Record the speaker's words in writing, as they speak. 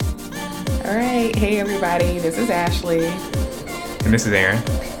All right. Hey, everybody. This is Ashley. And this is Aaron.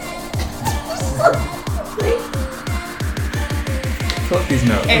 Pull up these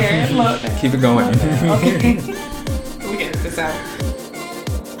notes. Aaron, look. Keep it going. Okay. We get this out.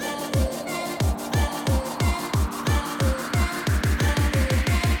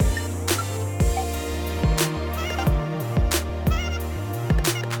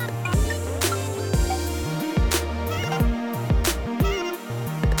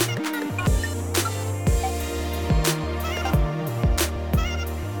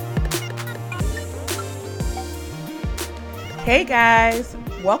 Hey guys,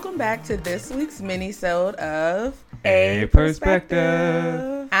 welcome back to this week's mini-sode of A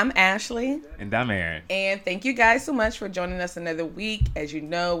Perspective. I'm Ashley. And I'm Aaron. And thank you guys so much for joining us another week. As you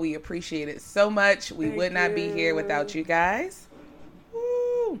know, we appreciate it so much. We would not be here without you guys.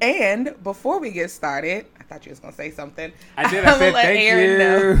 Woo. And before we get started, I thought you was going to say something. I did. I said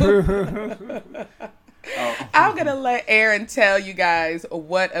thank you. I'm going to let Aaron tell you guys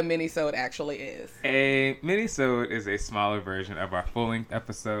what a mini-sode actually is. A mini-sode is a smaller version of our full-length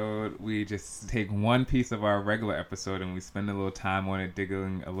episode. We just take one piece of our regular episode and we spend a little time on it,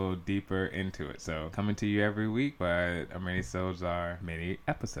 digging a little deeper into it. So, coming to you every week, but our mini-sodes are mini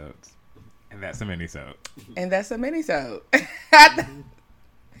episodes. And that's a mini-sode. And that's a mini-sode.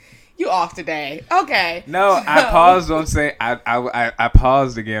 You off today. Okay. No, I paused on saying, I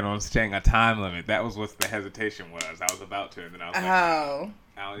paused again on saying a time limit. That was what the hesitation was. I was about to, and then I was like, I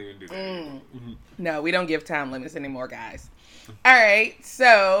don't even do that anymore. No, we don't give time limits anymore, guys. All right,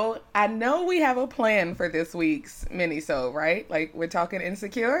 so I know we have a plan for this week's mini-sode, right? Like, we're talking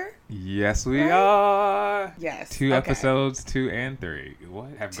Insecure? Yes, we are. Yes. Two okay. episodes, 2 and 3.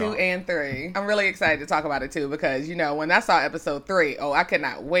 What have 2 gone? and 3. I'm really excited to talk about it, too, because, you know, when I saw episode 3, I could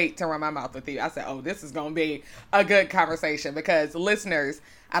not wait to run my mouth with you. I said, this is going to be a good conversation because, listeners,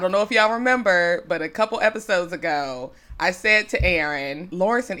 I don't know if y'all remember, but a couple episodes ago, I said to Aaron,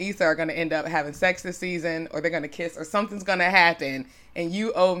 Lawrence and Issa are going to end up having sex this season, or they're going to kiss, or something's going to happen, and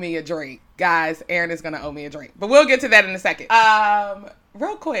you owe me a drink. Guys, Aaron is going to owe me a drink. But we'll get to that in a second.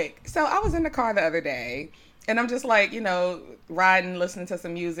 Real quick. So I was in the car the other day, and I'm just like, you know, riding, listening to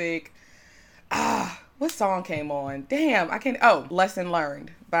some music. What song came on? Damn, I can't. Lesson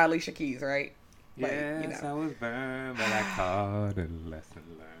Learned by Alicia Keys, right? Yes, I was burned, but I caught a lesson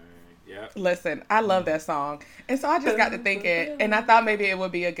learned. Yep. Listen, I love that song. And so I just got to thinking, and I thought maybe it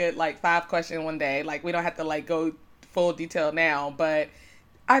would be a good, 5-question one day. Like, we don't have to, go full detail now. But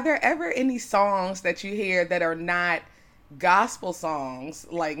are there ever any songs that you hear that are not gospel songs,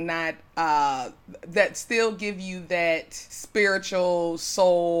 not, that still give you that spiritual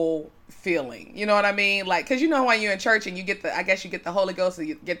soul feeling? You know what I mean? Because you know when you're in church and you get the Holy Ghost, or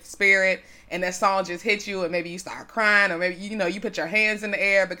you get the Spirit, and that song just hits you, and maybe you start crying, or maybe, you put your hands in the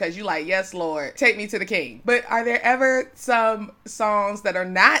air because you like, yes, Lord, take me to the King. But are there ever some songs that are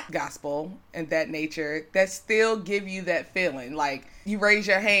not gospel and that nature that still give you that feeling? Like, you raise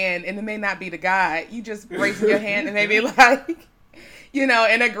your hand, and it may not be to God. You just raising your hand, and maybe in agreeance,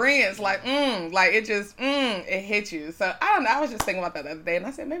 it hits you. So, I don't know. I was just thinking about that the other day, and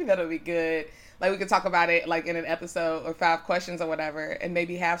I said, maybe that'll be good. We could talk about it, in an episode, or 5 questions or whatever, and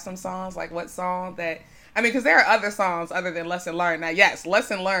maybe have some songs, what song that, because there are other songs other than Lesson Learned. Now, yes,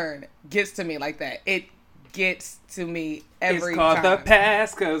 Lesson Learned gets to me like that. It gets to me every time. It's called the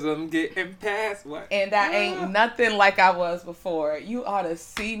past, because I'm getting past what? And I ain't nothing like I was before. You ought to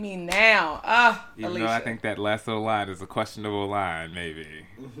see me now. Even Alicia. though I think that last little line is a questionable line, maybe. Is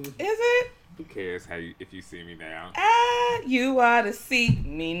it? Who cares if you see me now? You ought to see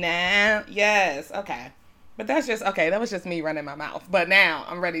me now. Yes, okay. But that was just me running my mouth. But now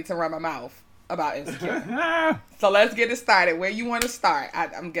I'm ready to run my mouth about Insecure. So let's get it started. Where you want to start?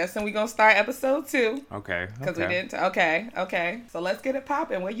 I'm guessing we're going to start episode 2. Okay. Because we didn't. Okay. So let's get it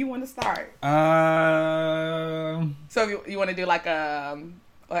popping. Where you want to start? So you want to do a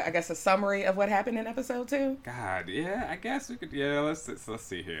summary of what happened in episode 2? God, yeah, I guess we could. Yeah, let's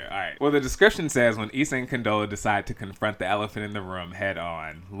see here. All right. Well, the description says when Issa and Condola decide to confront the elephant in the room head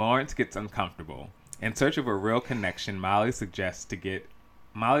on, Lawrence gets uncomfortable. In search of a real connection, Molly struggles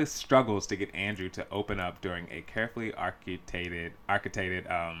to get Andrew to open up during a carefully architected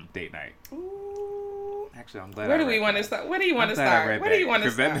date night. Ooh. Actually, I'm glad. Where do we want to start? Where do you want to start?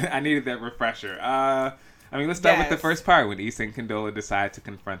 I needed that refresher. Let's start with the first part. When Issa and Condola decide to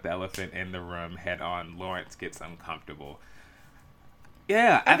confront the elephant in the room head on, Lawrence gets uncomfortable.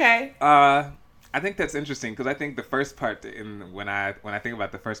 Yeah. Okay. I think that's interesting because I think the first part, when I think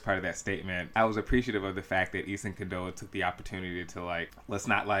about the first part of that statement, I was appreciative of the fact that Issa and Condola took the opportunity to like, let's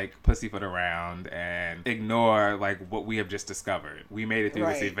not like pussyfoot around and ignore like what we have just discovered. We made it through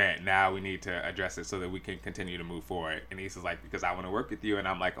this event. Now we need to address it so that we can continue to move forward. And Issa's like, because I want to work with you, and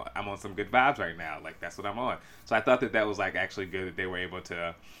I'm like, I'm on some good vibes right now. Like that's what I'm on. So I thought that was like actually good that they were able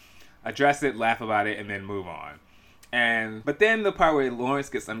to address it, laugh about it, and then move on. But then the part where Lawrence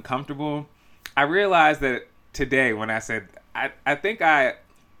gets uncomfortable, I realized that today when I said,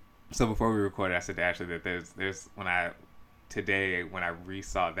 so before we recorded, I said to Ashley that there's when I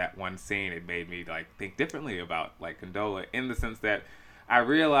resaw that one scene, it made me like think differently about like Condola, in the sense that I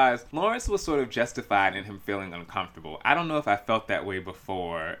realized Lawrence was sort of justified in him feeling uncomfortable. I don't know if I felt that way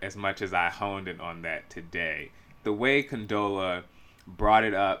before as much as I honed in on that today. The way Condola brought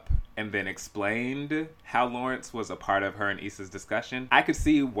it up and then explained how Lawrence was a part of her and Issa's discussion, I could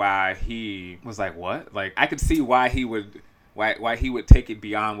see why he was like, what? Like, I could see why he would take it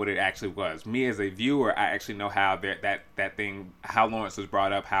beyond what it actually was. Me as a viewer, I actually know how that thing, how Lawrence was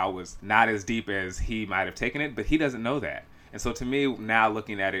brought up, how it was not as deep as he might have taken it, but he doesn't know that. And so to me, now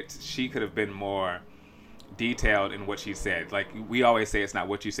looking at it, she could have been more detailed in what she said. Like, we always say it's not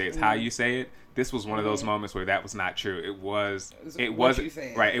what you say, it's how you say it. This was one of those moments where that was not true. It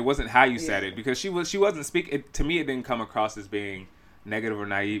wasn't right. It wasn't how you said it, because she wasn't speaking. To me, it didn't come across as being negative or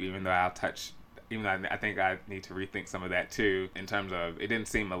naive. Even though I think I need to rethink some of that too, in terms of it didn't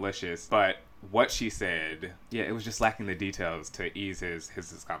seem malicious, but what she said, it was just lacking the details to ease his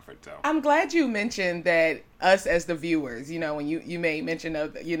discomfort. So I'm glad you mentioned that us as the viewers, when you made mention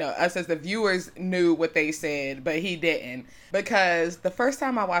of, us as the viewers knew what they said, but he didn't. Because the first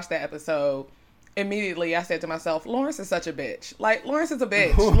time I watched that episode, immediately I said to myself, Lawrence is such a bitch. Like, Lawrence is a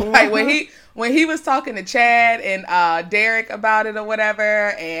bitch. Like, when he was talking to Chad and Derek about it or whatever,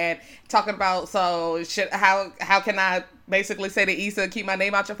 and talking about, how can I basically say to Issa, keep my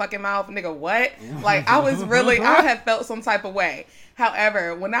name out your fucking mouth? Nigga, what? Like, I had felt some type of way.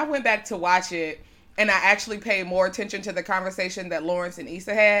 However, when I went back to watch it, and I actually paid more attention to the conversation that Lawrence and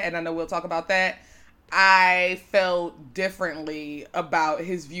Issa had, and I know we'll talk about that, I felt differently about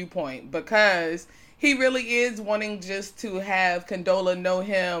his viewpoint, because he really is wanting just to have Condola know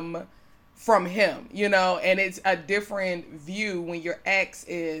him from him, and it's a different view when your ex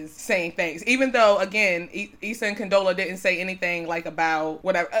is saying things. Even though, again, Issa and Condola didn't say anything like about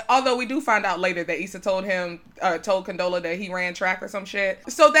whatever. Although we do find out later that Issa told Condola that he ran track or some shit.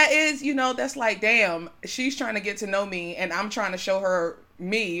 So that is, that's like, damn, she's trying to get to know me, and I'm trying to show her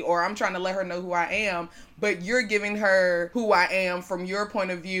me, or I'm trying to let her know who I am, but you're giving her who I am from your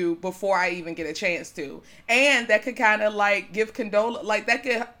point of view before I even get a chance to. And that could kind of like give Condola, like that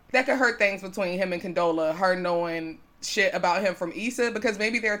could hurt things between him and Condola, her knowing shit about him from Issa, because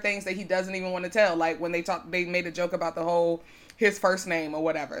maybe there are things that he doesn't even want to tell. Like when they made a joke about the whole his first name or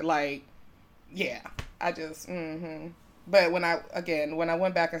whatever. Like, yeah, I just But when I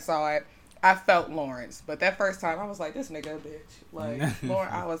went back and saw it, I felt Lawrence, but that first time I was like, this nigga a bitch. Like,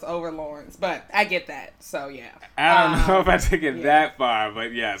 I was over Lawrence, but I get that. So yeah. I don't know if I took it that far,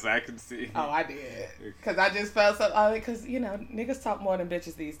 but yes, I can see. Oh, I did. Cause I just felt so, cause niggas talk more than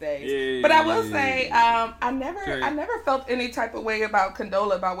bitches these days. Yeah, but I will say, I never felt any type of way about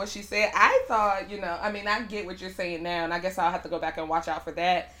Condola, about what she said. I thought, I get what you're saying now, and I guess I'll have to go back and watch out for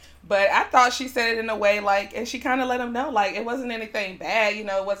that. But I thought she said it in a way like, and she kind of let him know, like, it wasn't anything bad,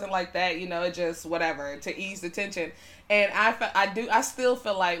 it wasn't like that, it just whatever, to ease the tension. And I still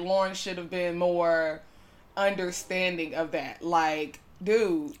feel like Lawrence should have been more understanding of that. Like,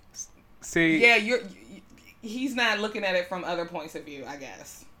 dude, see, yeah, he's not looking at it from other points of view, I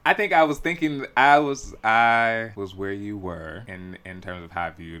guess. I think I was thinking I was where you were in terms of how I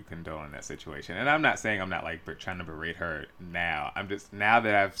viewed Condola in that situation. And I'm not saying I'm not like trying to berate her now. I'm just, now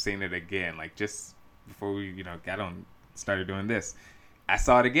that I've seen it again, like just before we, started doing this, I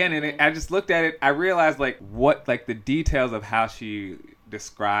saw it again, and I just looked at it. I realized like the details of how she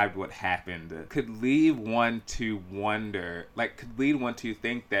described what happened could lead one to wonder, could lead one to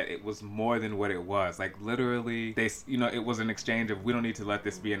think that it was more than what it was. Like literally, it was an exchange of, we don't need to let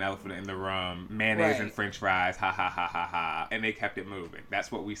this be an elephant in the room, mayonnaise and French fries, ha ha ha ha ha, and they kept it moving.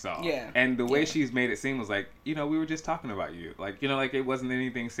 That's what we saw. Yeah. And the way she's made it seem was like, we were just talking about you, like it wasn't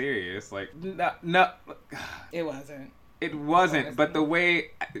anything serious. Like no, it wasn't. It wasn't, but the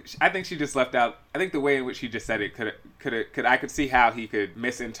way, I think she just left out, I think the way in which she just said it I could see how he could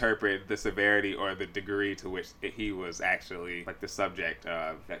misinterpret the severity or the degree to which he was actually like the subject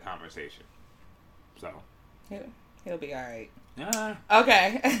of that conversation. So. He'll be all right.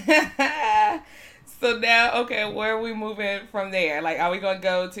 Okay. So now, where are we moving from there? Like, are we going to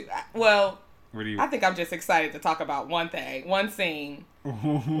go to, What do you? I think I'm just excited to talk about one scene,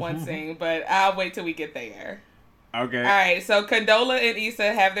 but I'll wait till we get there. Okay. All right, so Condola and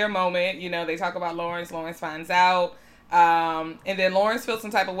Issa have their moment. You know, they talk about Lawrence. Lawrence finds out. And then Lawrence feels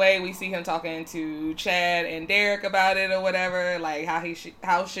some type of way. We see him talking to Chad and Derek about it or whatever, like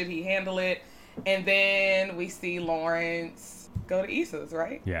how should he handle it. And then we see Lawrence go to Issa's,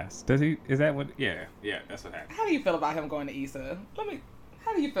 right? Yes. Does he? Is that what? Yeah, that's what happened. How do you feel about him going to Issa?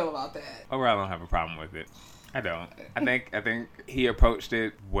 How do you feel about that? Overall, I don't have a problem with it. I don't. I think he approached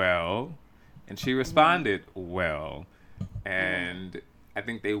it well, and she responded well, and I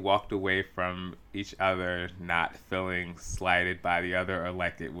think they walked away from each other not feeling slighted by the other, or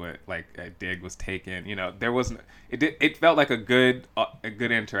like a dig was taken. You know, there wasn't. It felt like a good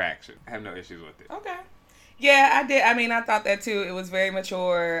interaction. I have no issues with it. Okay. Yeah, I did. I mean, I thought that too. It was very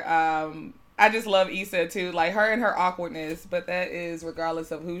mature. I just love Issa too, like her and her awkwardness, but that is regardless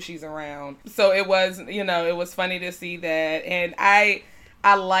of who she's around. So it was, it was funny to see that. And I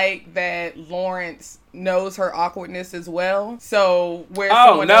like that Lawrence knows her awkwardness as well. So where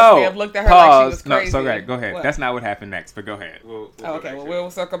someone else may have looked at her like she was crazy. No, so right, go ahead. What? That's not what happened next, but go ahead.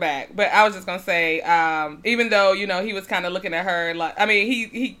 We'll circle back. But I was just gonna say, even though he was kind of looking at her like, I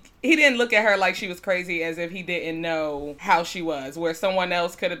mean, he didn't look at her like she was crazy, as if he didn't know how she was. Where someone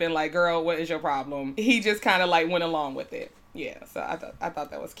else could have been like, "Girl, what is your problem?" He just kind of like went along with it. Yeah, so I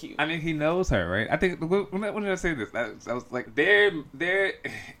thought that was cute. I mean, he knows her, right? I think when did I say this? I was like, their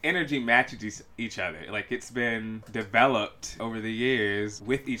energy matches each other. Like, it's been developed over the years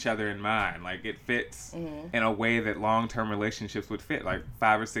with each other in mind. Like, it fits in a way that long-term relationships would fit. Like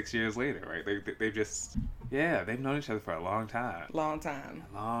 5 or 6 years later, right? They've just they've known each other for a long time. Long time.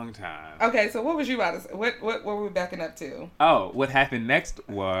 Okay, so what was you about to say? What were we backing up to? Oh, what happened next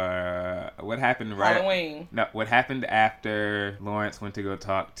what happened right? Halloween. No, what happened after Lawrence went to go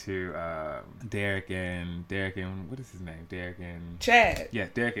talk to Derek and what is his name? Derek and Chad. Yeah,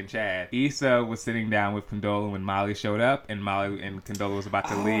 Derek and Chad. Issa was sitting down with Condola when Molly showed up, and Molly and Condola was about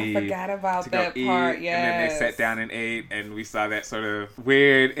to leave. I forgot about that part. Yes. And then they sat down and ate, and we saw that sort of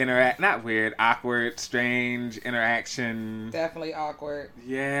awkward, strange interaction. Definitely awkward.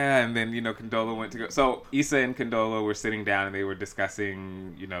 Yeah, and then Condola went to go. So Issa and Condola were sitting down and they were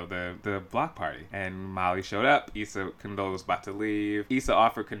discussing the block party, and Molly showed up. Condola was about to leave. Issa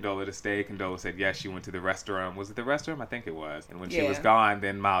offered Condola to stay. Condola said yes. She went to the restroom. Was it the restroom? I think it was. And when she was gone,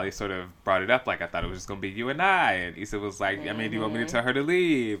 then Molly sort of brought it up like, I thought it was just going to be you and I. And Issa was like, I mean, do you want me to tell her to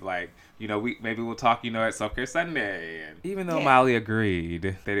leave? Like, maybe we'll talk, at Self-Care Sunday. And even though Molly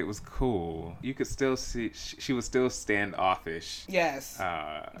agreed that it was cool, you could still see she was still standoffish. Yes.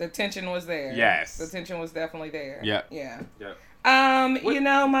 The tension was there. Yes. The tension was definitely there. Yep. Yeah. Yep.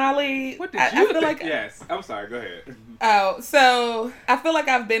 Molly. What did you think? Like, yes. I'm sorry. Go ahead. Oh, so I feel like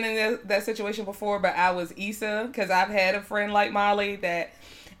I've been in that situation before, but I was Issa because I've had a friend like Molly that,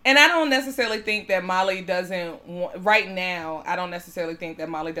 and I don't necessarily think that Molly doesn't want, right now, I don't necessarily think that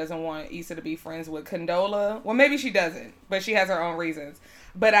Molly doesn't want Issa to be friends with Condola. Well, maybe she doesn't, but she has her own reasons.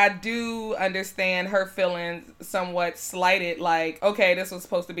 But I do understand her feelings somewhat slighted, like, okay, this was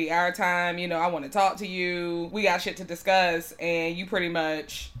supposed to be our time, I want to talk to you, we got shit to discuss, and you pretty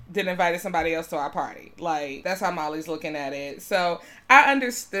much did invited somebody else to our party. Like, that's how Molly's looking at it. So I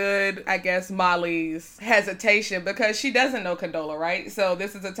understood, I guess, Molly's hesitation because she doesn't know Condola, right? So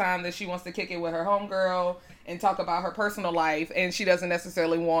this is a time that she wants to kick it with her homegirl and talk about her personal life, and she doesn't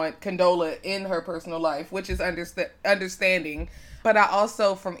necessarily want Condola in her personal life, which is understanding. But I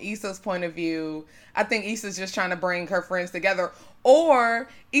also, from Issa's point of view, I think Issa's just trying to bring her friends together. Or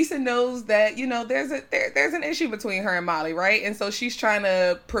Issa knows that, there's an issue between her and Molly, right? And so she's trying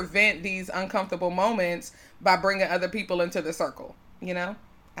to prevent these uncomfortable moments by bringing other people into the circle, I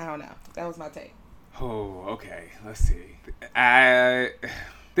don't know. That was my take. Oh, okay. Let's see.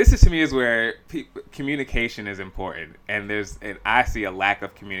 This is, to me, is where communication is important, and I see a lack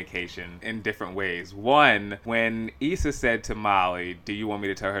of communication in different ways. One, when Issa said to Molly, "Do you want me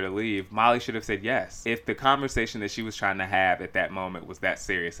to tell her to leave?" Molly should have said yes. If the conversation that she was trying to have at that moment was that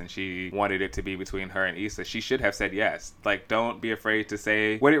serious, and she wanted it to be between her and Issa, she should have said yes. Like, don't be afraid to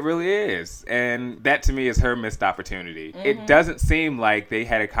say what it really is, and that to me is her missed opportunity. Mm-hmm. It doesn't seem like they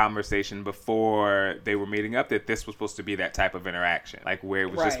had a conversation before they were meeting up that this was supposed to be that type of interaction, like where it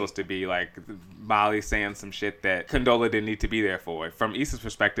was just supposed to be like Molly saying some shit that Condola didn't need to be there for. From Issa's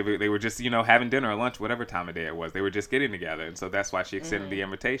perspective, they were just, having dinner or lunch, whatever time of day it was. They were just getting together. And so that's why she extended the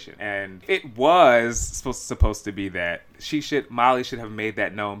invitation. And it was supposed to be that Molly should have made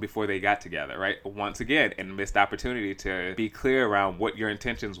that known before they got together, right? Once again, a missed opportunity to be clear around what your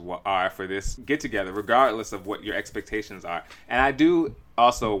intentions are for this get together, regardless of what your expectations are. And I do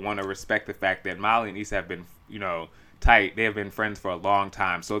also want to respect the fact that Molly and Issa have been, tight. They have been friends for a long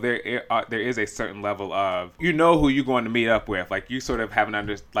time. So there is a certain level of, who you're going to meet up with. Like, you sort of have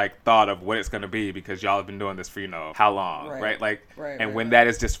an thought of what it's going to be because y'all have been doing this for, how long, right? Like, and when that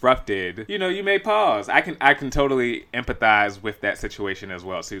is disrupted, you may pause. I can totally empathize with that situation as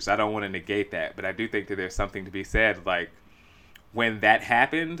well, too. So I don't want to negate that. But I do think that there's something to be said, like, when that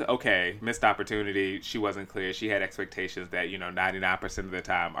happened, okay, missed opportunity. She wasn't clear. She had expectations that, 99% of the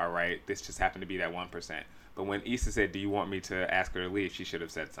time, all right, this just happened to be that 1%. But when Issa said, do you want me to ask her to leave, she should have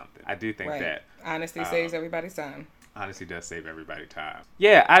said something. I do think that honesty saves everybody's time. Honesty does save everybody's time.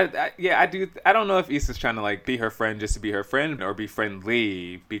 Yeah, I do. I don't know if Issa's trying to be her friend just to be her friend or be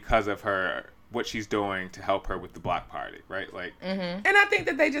friendly because of what she's doing to help her with the block party, right? And I think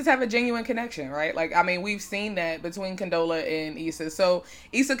that they just have a genuine connection, right? We've seen that between Condola and Issa. So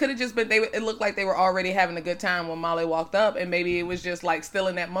Issa could have just been, it looked like they were already having a good time when Molly walked up, and maybe it was just still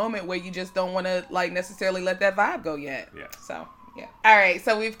in that moment where you just don't want to necessarily let that vibe go yet. Yeah. So. Yeah. All right.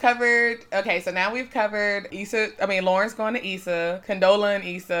 So we've covered. Okay. So now we've covered Lawrence going to Issa, Condola and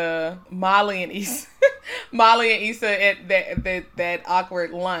Issa, Molly and Issa, Molly and Issa at that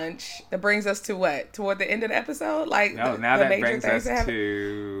awkward lunch. That brings us to what? Toward the end of the episode? Now that brings us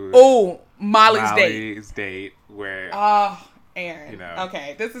to Molly's date where. Aaron.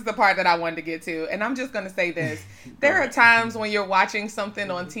 Okay, this is the part that I wanted to get to, and I'm just going to say this. There are times when you're watching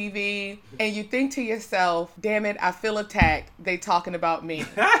something on TV and you think to yourself, damn it, I feel attacked. They talking about me.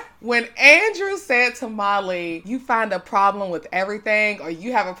 When Andrew said to Molly, you find a problem with everything, or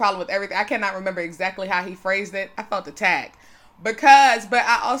you have a problem with everything, I cannot remember exactly how he phrased it. I felt attacked. But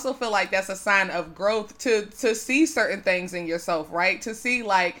I also feel like that's a sign of growth to see certain things in yourself, right? To see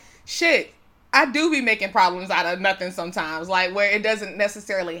shit, I do be making problems out of nothing sometimes, where it doesn't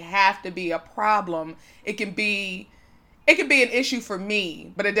necessarily have to be a problem. It can be an issue for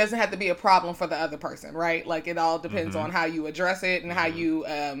me, but it doesn't have to be a problem for the other person, right? It all depends on how you address it and how you,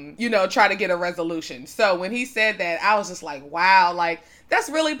 try to get a resolution. So when he said that, I was just like, wow, that's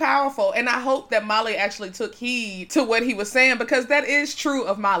really powerful. And I hope that Molly actually took heed to what he was saying, because that is true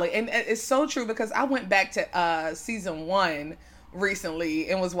of Molly. And it's so true, because I went back to season 1 recently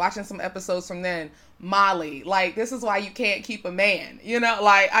and was watching some episodes from then. Molly, this is why you can't keep a man, you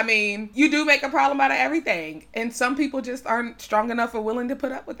do make a problem out of everything, and some people just aren't strong enough or willing to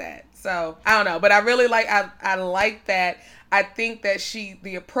put up with that. So I don't know, but I really I like that. I think that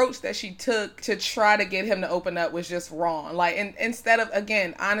the approach that she took to try to get him to open up was just wrong. And instead of,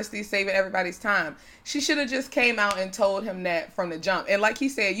 again, honesty saving everybody's time, she should have just came out and told him that from the jump. And like he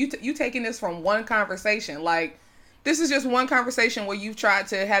said, you taking this from one conversation, this is just one conversation where you've tried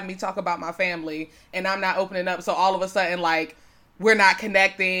to have me talk about my family and I'm not opening up. So all of a sudden, we're not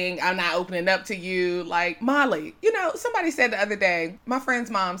connecting. I'm not opening up to you. Molly, somebody said the other day, my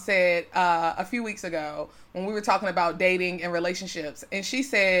friend's mom said a few weeks ago when we were talking about dating and relationships. And she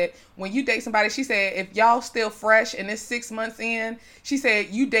said, when you date somebody, she said, if y'all still fresh and it's 6 months in, she said,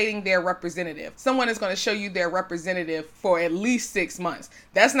 you dating their representative. Someone is going to show you their representative for at least 6 months.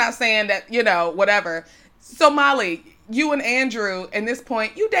 That's not saying that, whatever. So Molly, you and Andrew, at this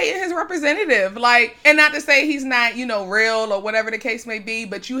point, you dating his representative, and not to say he's not, real or whatever the case may be,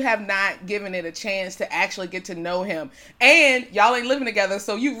 but you have not given it a chance to actually get to know him. And y'all ain't living together,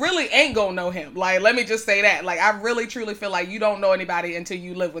 so you really ain't gonna know him. Let me just say that. I really truly feel like you don't know anybody until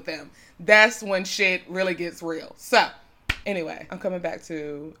you live with them. That's when shit really gets real. So anyway, I'm coming back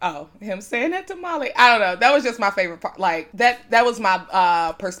to, him saying that to Molly. I don't know. That was just my favorite part. That was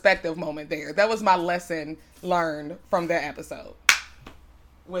my perspective moment there. That was my lesson learned from that episode.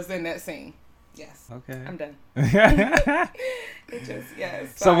 Was in that scene. Yes. Okay. I'm done. It just,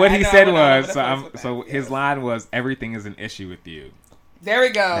 yes. So what he said was, his line was, everything is an issue with you. There we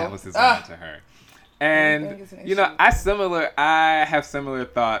go. That was his line to her. And, I have similar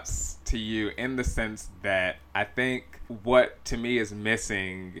thoughts to you in the sense that I think what to me is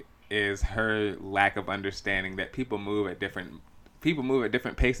missing is her lack of understanding that people move at different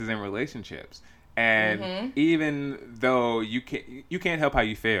paces in relationships. And even though you can't help how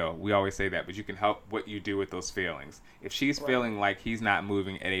you feel, we always say that, but you can help what you do with those feelings. If she's feeling like he's not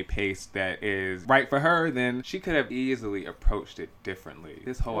moving at a pace that is right for her, then she could have easily approached it differently.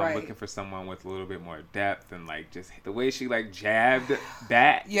 This whole I'm looking for someone with a little bit more depth, and just the way she jabbed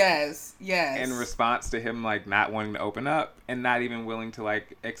back. Yes. In response to him not wanting to open up and not even willing to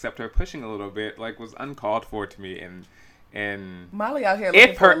accept her pushing a little bit was uncalled for to me. And Molly out here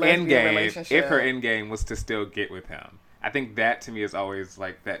looking for a lesbian relationship. If her end game was to still get with him, I think that to me is always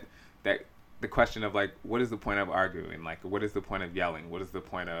that the question of like, what is the point of arguing? Like, what is the point of yelling? What is the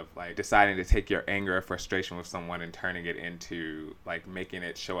point of like deciding to take your anger or frustration with someone and turning it into like making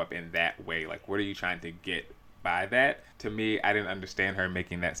it show up in that way? Like, what are you trying to get by that? To me, I didn't understand her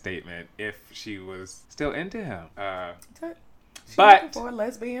making that statement if she was still into him. She's but looking for a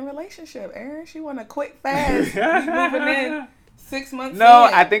lesbian relationship, Aaron. She want a quick fast. Moving in 6 months. No,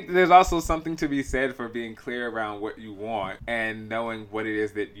 in. I think there's also something to be said for being clear around what you want and knowing what it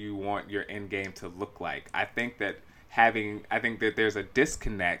is that you want your end game to look like. I think that there's a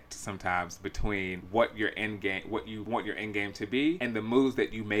disconnect sometimes between what you want your end game to be, and the moves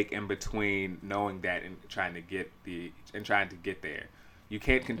that you make in between knowing that and trying to get there. You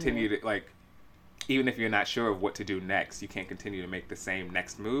can't continue to like, even if you're not sure of what to do next, you can't continue to make the same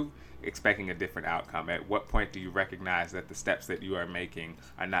next move expecting a different outcome. At what point do you recognize that the steps that you are making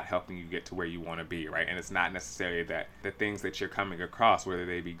are not helping you get to where you want to be, right? And it's not necessarily that the things that you're coming across, whether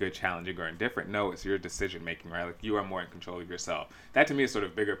they be good, challenging, or indifferent, no, it's your decision making, right? Like, you are more in control of yourself. That to me is sort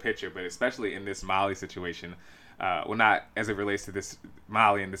of bigger picture, but especially in this Molly situation, not as it relates to this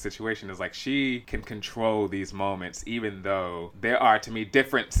Molly in this situation, is like she can control these moments, even though there are, to me,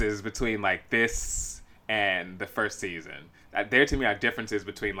 differences between like this and the first season. There to me are differences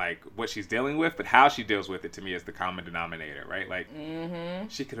between like what she's dealing with, but how she deals with it to me is the common denominator, right? Like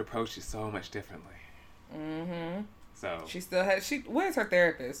she could approach it so much differently. So she still has. Where's her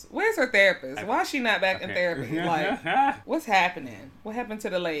therapist? Why is she not back in therapy? Like, what's happening? What happened to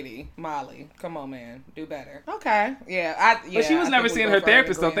the lady, Molly? Come on, man, do better. Okay, but she was never seeing her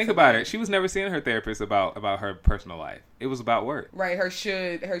therapist. Though, think about it. She was never seeing her therapist about her personal life. It was about work. Right. Her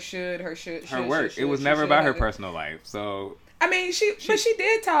work. It was never about her personal life. So. I mean, she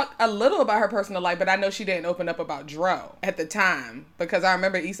did talk a little about her personal life, but I know she didn't open up about Dro at the time, because I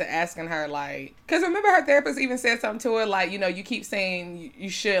remember Issa asking her, like, because remember her therapist even said something to her, like, you know, you keep saying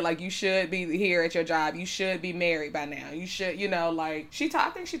you should be here at your job, you should be married by now, you should, you know, like, I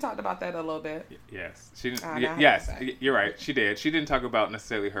think she talked about that a little bit. Yes, she didn't. Yes, you're right. She did. She didn't talk about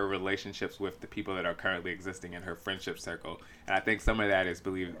necessarily her relationships with the people that are currently existing in her friendship circle, and I think some of that is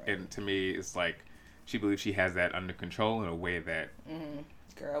and to me, it's like, she believes she has that under control in a way that...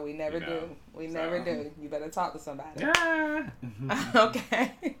 Girl, we never do. We never do. You better talk to somebody. Yeah.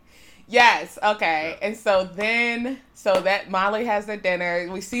 Okay. Yes, okay. And so that Molly has their dinner.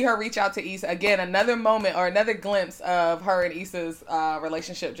 We see her reach out to Issa. Again, another moment or another glimpse of her and Issa's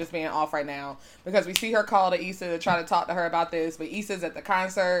relationship just being off right now. Because we see her call to Issa to try to talk to her about this. But Issa's at the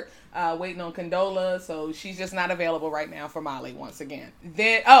concert waiting on Condola. So she's just not available right now for Molly once again.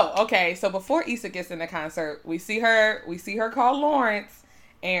 Then, okay. So before Issa gets in the concert, we see her call Lawrence.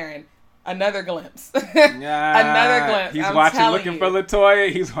 Aaron. Another glimpse. Another glimpse. He's watching looking for Latoya.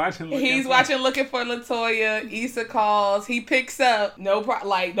 He's watching looking for Latoya. Issa calls. He picks up. No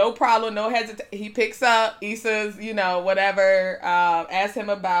problem. No hesitation. He picks up. Issa's, whatever. Asks him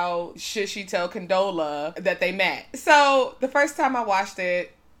about should she tell Condola that they met. So the first time I watched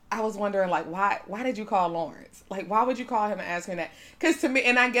it, I was wondering, like, why did you call Lawrence? Like, why would you call him and ask him that? Because to me,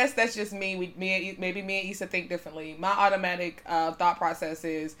 and I guess that's just me. Maybe me and Issa think differently. My automatic thought process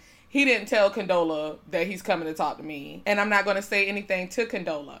is, he didn't tell Condola that he's coming to talk to me. And I'm not going to say anything to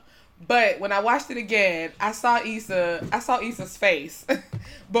Condola. But when I watched it again, I saw Issa's face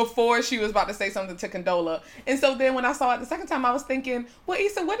before she was about to say something to Condola. And so then when I saw it the second time, I was thinking, well,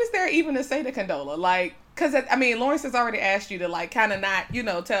 Issa, what is there even to say to Condola? Like, because, I mean, Lawrence has already asked you to, like, kind of not,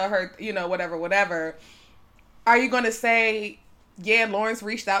 tell her, whatever. Are you going to say, yeah, Lawrence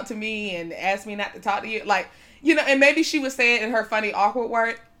reached out to me and asked me not to talk to you? Like, and maybe she would say it in her funny,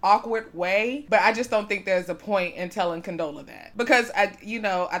 awkward way, but I just don't think there's a point in telling Condola that, because I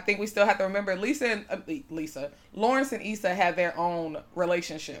think we still have to remember Lawrence and Issa have their own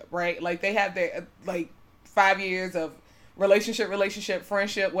relationship, right? Like, they have their 5 years of relationship,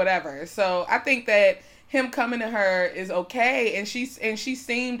 friendship, whatever. So I think that him coming to her is okay, and she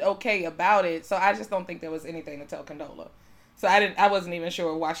seemed okay about it. So I just don't think there was anything to tell Condola. So I wasn't even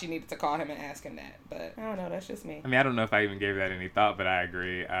sure why she needed to call him and ask him that. But I don't know. That's just me. I mean, I don't know if I even gave that any thought, but I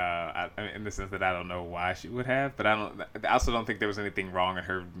agree. In the sense that I don't know why she would have, but I also don't think there was anything wrong in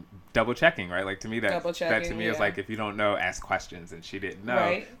her double checking, right? Like, to me, that to me is like, if you don't know, ask questions, and she didn't know,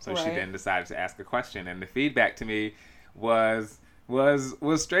 right, so she then decided to ask a question, and the feedback to me was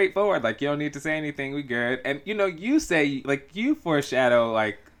straightforward. Like, you don't need to say anything. We good. And you say, like, you foreshadow,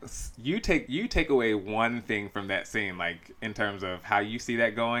 like, you take away one thing from that scene, like, in terms of how you see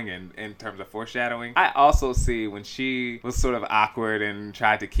that going and in terms of foreshadowing. I also see when she was sort of awkward and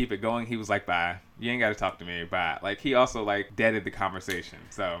tried to keep it going, he was like, bye. You ain't got to talk to me. Bye. Like, he also, like, deaded the conversation.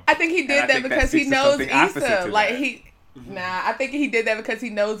 So I think he did that because he knows Issa. Like, Nah, I think he did that because he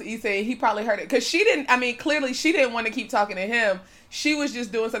knows Issa and he probably heard it. Because clearly she didn't want to keep talking to him. She was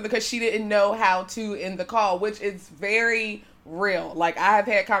just doing something because she didn't know how to end the call, which is very real. Like, I have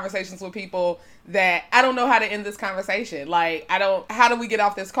had conversations with people that I don't know how to end this conversation. Like, how do we get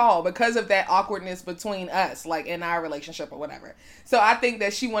off this call? Because of that awkwardness between us, like in our relationship or whatever. So I think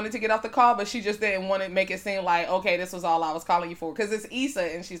that she wanted to get off the call, but she just didn't want to make it seem like, okay, this was all I was calling you for. Because it's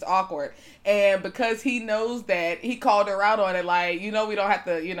Issa and she's awkward. And because he knows that, he called her out on it. Like, we don't have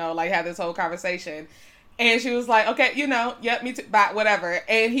to, like have this whole conversation. And she was like, okay, yep, me too, bye, whatever.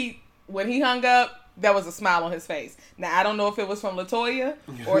 And when he hung up, there was a smile on his face. Now, I don't know if it was from LaToya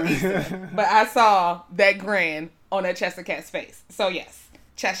or Issa, but I saw that grin on that Cheshire Cat's face. So, yes,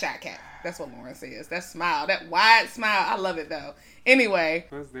 Cheshire Cat. That's what Lauren says. That smile, that wide smile. I love it, though. Anyway.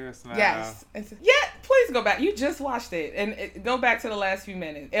 Was there a smile? Yes. Yeah, please go back. You just watched it. And go back to the last few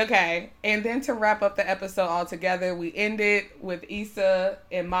minutes. Okay. And then to wrap up the episode altogether, we ended with Issa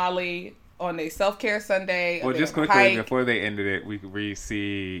and Molly on a self-care Sunday. Well, just quickly, before they ended it, we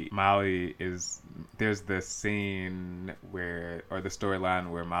see Molly there's the scene the storyline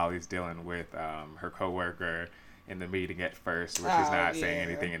where Molly's dealing with her coworker in the meeting at first, where she's not saying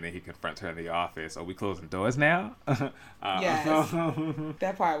anything, and then he confronts her in the office. Are we closing doors now? Yes.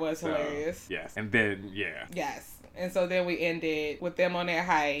 That part was hilarious. Yes. And then, yeah. Yes. And so then we ended with them on their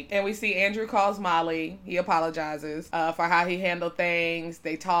hike. And we see Andrew calls Molly. He apologizes for how he handled things.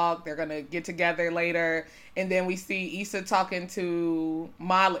 They talk. They're going to get together later. And then we see Issa talking to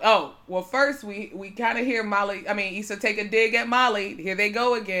Molly. Oh, well, first we kind of hear Issa take a dig at Molly. Here they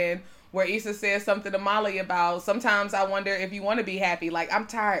go again. Where Issa says something to Molly about, sometimes I wonder if you want to be happy. Like, I'm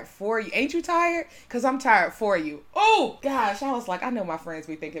tired for you. Ain't you tired? Because I'm tired for you. Oh, gosh. I was like, I know my friends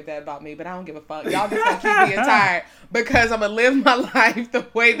be thinking that about me, but I don't give a fuck. Y'all just going to keep being tired because I'm going to live my life the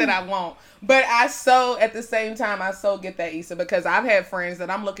way that I want. But at the same time, I so get that, Issa, because I've had friends that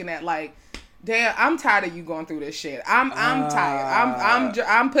I'm looking at like, damn, I'm tired of you going through this shit. I'm tired.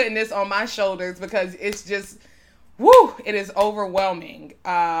 I'm putting this on my shoulders because it's just... Woo! It is overwhelming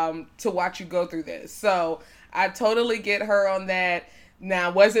to watch you go through this. So I totally get her on that. Now,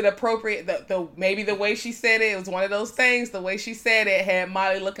 was it appropriate? Maybe the way she said it was one of those things. The way she said it had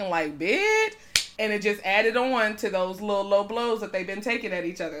Molly looking like, bitch. And it just added on to those little low blows that they've been taking at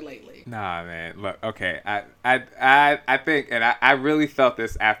each other lately. Nah, man. Look, okay. I think, and I really felt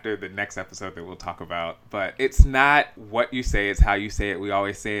this after the next episode that we'll talk about, but it's not what you say, it's how you say it. We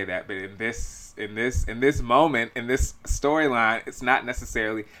always say that, but in this moment, in this storyline, it's not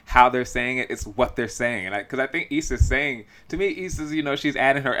necessarily how they're saying it, it's what they're saying. And because I think Issa's saying, to me, Issa's, she's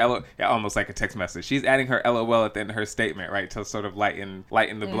adding her almost like a text message. She's adding her LOL at the end of her statement, right, to sort of lighten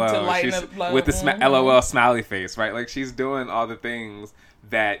the blow. With the LOL smiley face, right? Like, she's doing all the things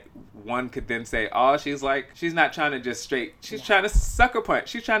that one could then say, oh, she's not trying to just straight, she's trying to sucker punch.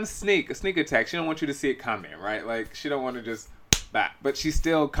 She's trying to sneak attack. She don't want you to see it coming, right? Like, she don't want to just back, but she's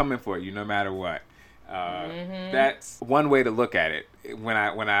still coming for you no matter what. That's one way to look at it when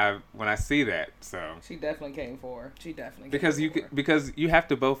I see that. So she definitely came for her. Because you have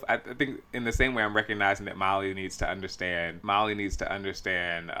to both. I think in the same way I'm recognizing that Molly needs to understand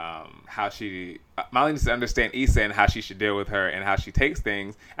how she. Molly needs to understand Issa and how she should deal with her and how she takes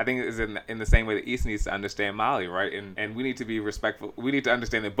things. I think it is in the same way that Issa needs to understand Molly, right? And we need to be respectful. We need to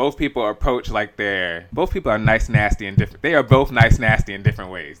understand that both people approach like both people are nice, nasty, and different. They are both nice, nasty in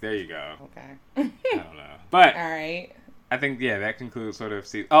different ways. There you go. Okay. I don't know. But all right. I think that concludes sort of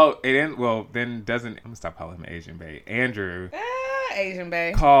then doesn't, I'm gonna stop calling him Asian Bae. Andrew Asian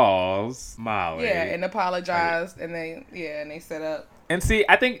Bae calls Molly. Yeah, and apologized and they set up. And see,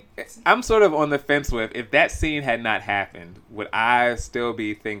 I think I'm sort of on the fence with if that scene had not happened, would I still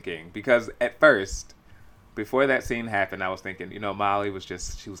be thinking? Because at first, before that scene happened, I was thinking, Molly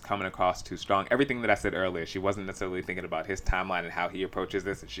she was coming across too strong. Everything that I said earlier, she wasn't necessarily thinking about his timeline and how he approaches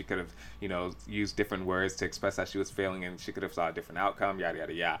this, and she could have, used different words to express how she was feeling, and she could have saw a different outcome, yada,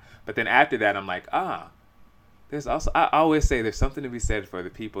 yada, yada. But then after that, I'm like, there's also, I always say there's something to be said for the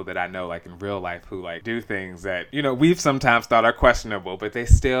people that I know, like in real life, who like do things that, we've sometimes thought are questionable, but they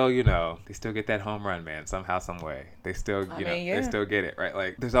still, they still get that home run, man, somehow, some way. They still, they still get it, right?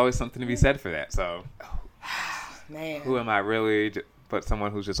 Like, there's always something to be said for that, so... Man. Who am I really but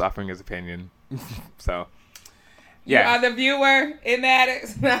someone who's just offering his opinion? So, yeah. You are the viewer in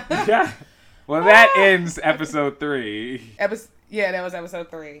that. Yeah. Well, that ends episode 3. Yeah, that was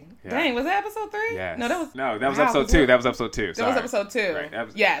episode 3. Yeah. Dang, was that episode 3? Yes. No, that was episode 2. That was episode 2. That was episode 2. Right.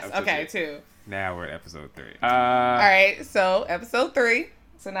 Yes. Okay, 2. Now we're at episode 3. All right. So episode 3.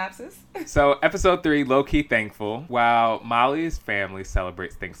 synopsis. So, episode 3, Low-Key Thankful. While Molly's family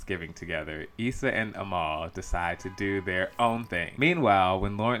celebrates Thanksgiving together, Issa and Amal decide to do their own thing. Meanwhile,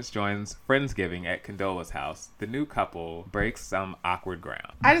 when Lawrence joins Friendsgiving at Condola's house, the new couple breaks some awkward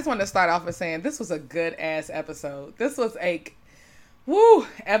ground. I just want to start off with saying this was a good-ass episode. This was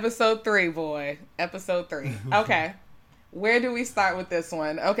episode 3, boy. Episode 3. Okay. Where do we start with this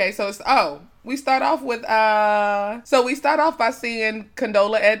one? Okay, so we start off with we start off by seeing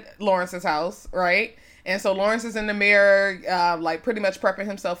Condola at Lawrence's house, right? And so Lawrence is in the mirror, like pretty much prepping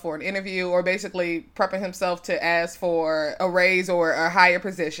himself for an interview, or basically prepping himself to ask for a raise or a higher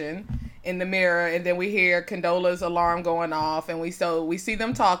position in the mirror. And then we hear Condola's alarm going off, and we see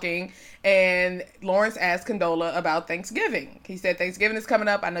them talking, and Lawrence asked Condola about Thanksgiving. He said, Thanksgiving is coming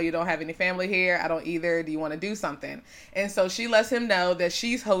up. I know you don't have any family here. I don't either. Do you want to do something? And so she lets him know that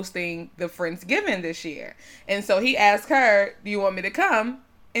she's hosting the Friendsgiving this year. And so he asked her, do you want me to come?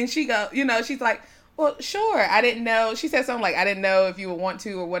 And she she's like, well, sure. I didn't know. She said something like, I didn't know if you would want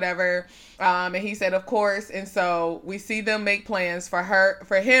to or whatever. And he said, of course. And so we see them make plans for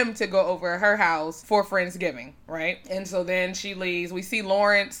him to go over her house for Friendsgiving, right? And so then she leaves. We see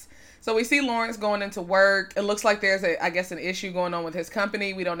Lawrence. So we see Lawrence going into work. It looks like there's an issue going on with his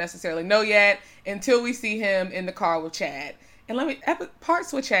company. We don't necessarily know yet until we see him in the car with Chad. And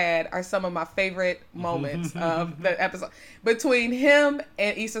parts with Chad are some of my favorite moments of the episode, between him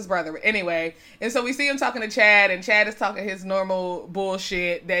and Issa's brother. Anyway, and so we see him talking to Chad, and Chad is talking his normal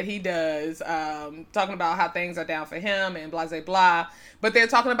bullshit that he does, talking about how things are down for him and blah, blah, blah. But they're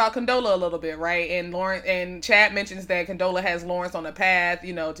talking about Condola a little bit, right? And Chad mentions that Condola has Lawrence on a path,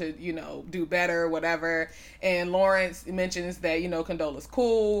 to, do better, whatever. And Lawrence mentions that, Condola's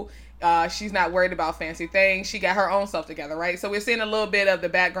cool. She's not worried about fancy things. She got her own stuff together, right? So we're seeing a little bit of the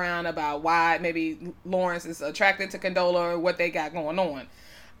background about why maybe Lawrence is attracted to Condola or what they got going on.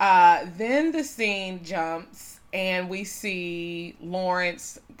 Then the scene jumps and we see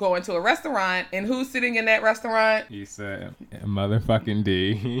Lawrence go into a restaurant, and who's sitting in that restaurant? Issa and motherfucking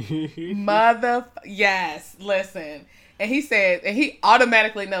D. Yes, listen. And he said, and he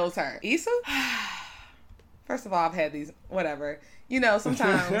automatically knows her. Issa? First of all, I've had these, whatever.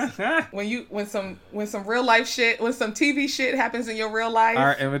 Sometimes when some real life shit, when some TV shit happens in your real life,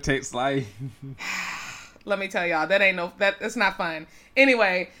 art imitates life. Let me tell y'all, that's not fun.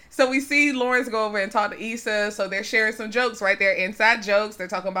 Anyway, so we see Lawrence go over and talk to Issa. So they're sharing some jokes right there, inside jokes. They're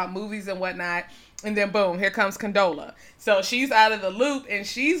talking about movies and whatnot. And then boom, here comes Condola. So she's out of the loop and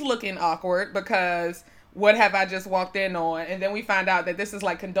she's looking awkward because what have I just walked in on? And then we find out that this is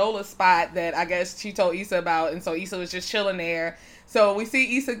like Condola's spot that I guess she told Issa about. And so Issa was just chilling there. So we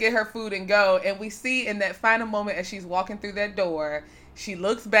see Issa get her food and go. And we see in that final moment as she's walking through that door, she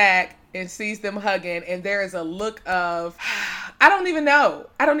looks back and sees them hugging. And there is a look of, I don't even know.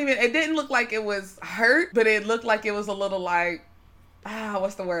 It didn't look like it was hurt, but it looked like it was a little like,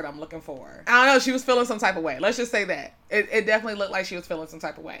 what's the word I'm looking for? I don't know. She was feeling some type of way. Let's just say that. It definitely looked like she was feeling some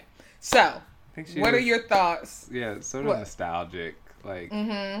type of way. So, what are your thoughts? Yeah, sort of nostalgic. Like,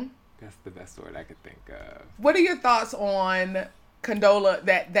 that's the best word I could think of. What are your thoughts on Condola,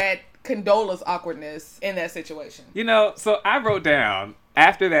 that Condola's awkwardness in that situation? So I wrote down,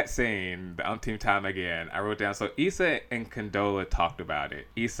 after that scene, the umpteenth time again, I wrote down, so Issa and Condola talked about it.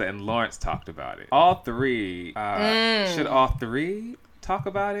 Issa and Lawrence talked about it. All three, should all three talk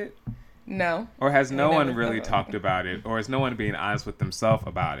about it? No. Or has no one really talked about it? Or is no one being honest with themselves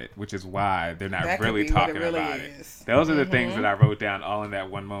about it? Which is why they're not really talking about it. Those are the things that I wrote down all in that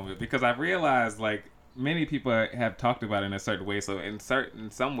one moment. Because I realized, like, many people have talked about it in a certain way. So in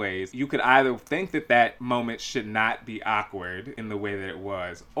some ways, you could either think that moment should not be awkward in the way that it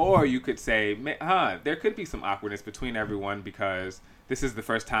was. Or you could say, there could be some awkwardness between everyone because this is the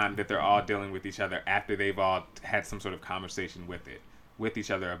first time that they're all dealing with each other after they've all had some sort of conversation with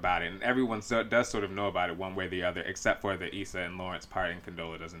each other about it. And everyone does sort of know about it one way or the other, except for the Issa and Lawrence part, and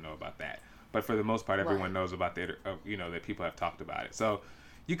Condola doesn't know about that. But for the most part, everyone knows about that people have talked about it. So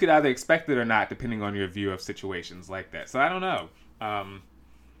you could either expect it or not, depending on your view of situations like that. So I don't know.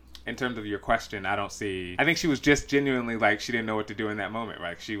 In terms of your question, I think she was just genuinely like, she didn't know what to do in that moment.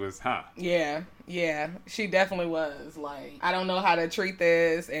 Like, she was, Yeah, she definitely was. Like, I don't know how to treat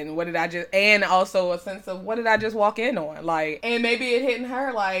this, and also a sense of what did I just walk in on? Like, and maybe it hitting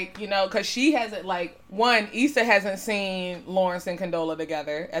her, like, because she hasn't, like, Issa hasn't seen Lawrence and Condola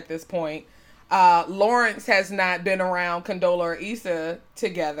together at this point. Lawrence has not been around Condola or Issa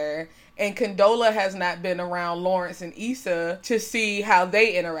together, and Condola has not been around Lawrence and Issa to see how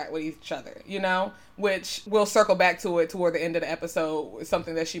they interact with each other, which we'll circle back to it toward the end of the episode,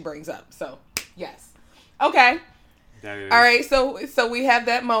 something that she brings up. So, yes. Okay. All right, so we have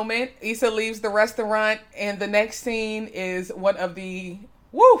that moment. Issa leaves the restaurant, and the next scene is one of the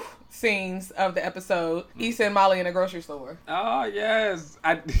scenes of the episode. Issa and Molly in a grocery store. Oh yes,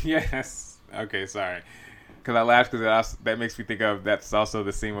 yes. Okay, sorry. Because I laughed because that makes me think of that's also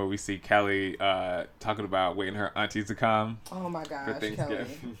the scene where we see Kelly talking about waiting her aunties to come. Oh my gosh, for Thanksgiving.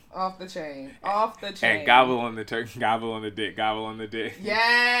 Kelly. Off the chain. And gobble on the turkey, gobble on the dick.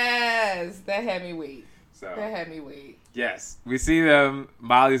 Yes, that had me weak. That had me weak. Yes, we see them.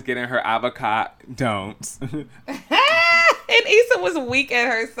 Molly's getting her avocado don'ts. And Issa was weak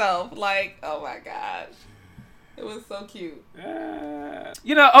at herself. Like, oh my gosh. It was so cute. Okay,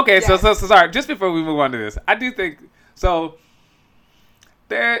 yes. so sorry. Just before we move on to this, I do think so.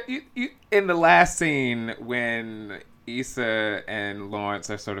 There, you in the last scene when Issa and Lawrence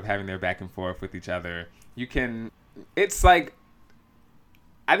are sort of having their back and forth with each other, it's like,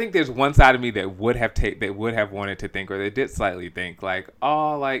 I think there's one side of me that would have wanted to think, or they did slightly think, like,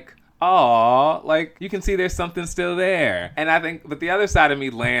 you can see there's something still there. And I think, but the other side of me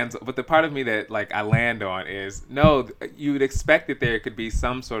but the part of me that, like, I land on is, no, you would expect that there could be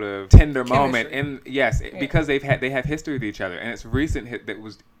some sort of tender moment. And yes, because they have history with each other. And it's recent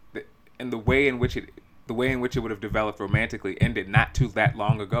and the way in which it would have developed romantically ended not too that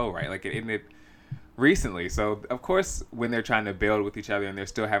long ago, right? Like, it ended recently. So, of course, when they're trying to build with each other and they're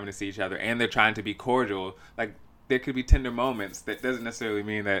still having to see each other and they're trying to be cordial, like, there could be tender moments. That doesn't necessarily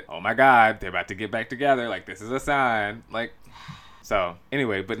mean that, oh my God, they're about to get back together. Like, this is a sign. Like, so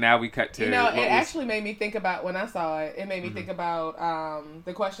anyway, but now we cut to. It actually made me think about, when I saw it, it made me think about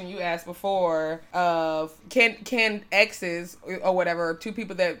the question you asked before of can exes or whatever, two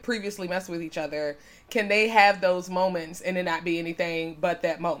people that previously messed with each other, can they have those moments and it not be anything but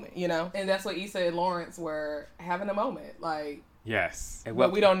that moment, you know? And that's what Issa and Lawrence were having a moment. Like, yes.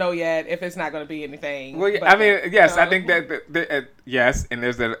 But we don't know yet if it's not going to be anything. Well, I mean, yes, I think that yes, and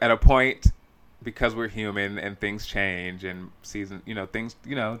there's at a point, because we're human and things change and things,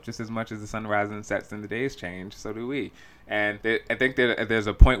 just as much as the sun rises and sets and the days change, so do we. And I think that there's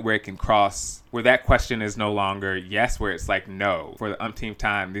a point where it can cross, where that question is no longer yes, where it's like no. For the umpteenth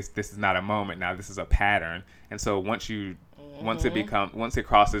time, this is not a moment now, this is a pattern. And so once it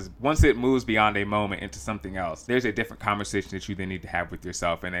moves beyond a moment into something else, there's a different conversation that you then need to have with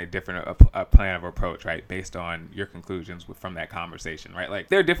yourself and a different a plan of approach, right? Based on your conclusions from that conversation, right? Like,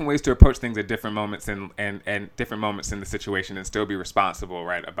 there are different ways to approach things at different moments and different moments in the situation and still be responsible,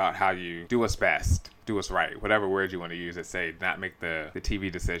 right? About how you do what's best, do what's right, whatever word you want to use that say, not make the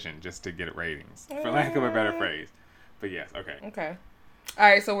TV decision just to get ratings, for lack of a better phrase. But yes, okay. Okay. All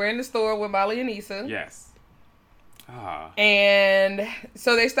right, so we're in the store with Molly and Issa. Yes. And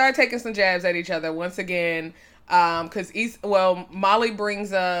so they start taking some jabs at each other once again, because Molly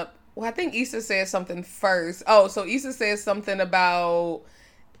brings up, I think Issa says something first. Oh, so Issa says something about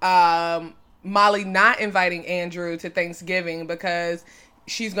Molly not inviting Andrew to Thanksgiving because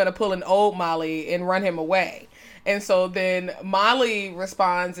she's going to pull an old Molly and run him away. And so then Molly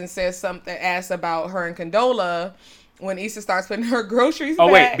responds and says something, asks about her and Condola, when Issa starts putting her groceries back.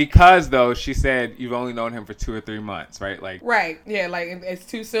 Oh, wait, because, though, she said you've only known him for 2 or 3 months, right? Like, right, yeah, like, it's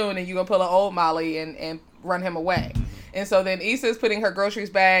too soon, and you're going to pull an old Molly and run him away. And so then Issa's putting her groceries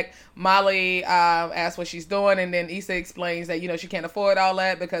back. Molly asks what she's doing, and then Issa explains that, she can't afford all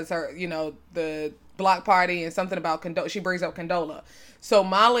that because her, the block party and something about she brings up Condola. So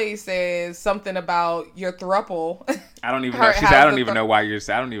Molly says something about your throuple. I don't even know. She said, I don't even know why you're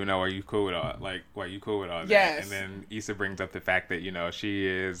cool with all, why you cool with all that. Yes. And then Issa brings up the fact that, she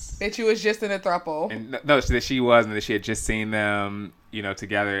is. That you was just in a throuple. And that she was, and that she had just seen them,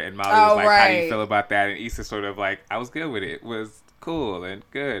 together. And Molly was like, right. How do you feel about that? And Issa sort of like, I was good with it. It was cool and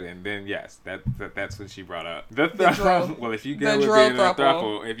good. And then, yes, that's when she brought up the throuple. Well, if you go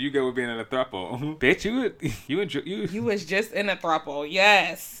with being in a throuple, bitch, you was just in a throuple.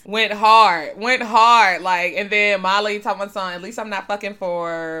 Yes. Went hard. Like, and then Molly talking about something, at least I'm not fucking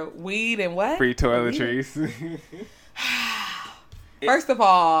for weed and what? Free toiletries. First of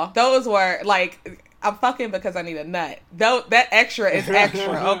all, those were like, I'm fucking because I need a nut. Though that extra is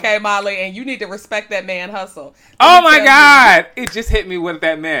extra, okay, Molly, and you need to respect that man hustle. Oh my God! It just hit me what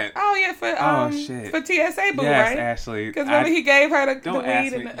that meant. Oh yeah, for TSA boo, yes, right? Ashley. Because remember he gave her the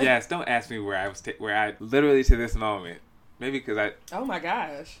weed. Yes, don't ask me where I literally to this moment. Maybe because I. Oh my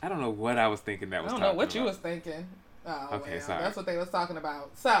gosh! I don't know what I was thinking. I don't know what you was thinking. Oh, okay, sorry. That's what they was talking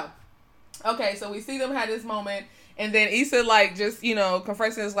about. So, okay, so we see them have this moment. And then Issa,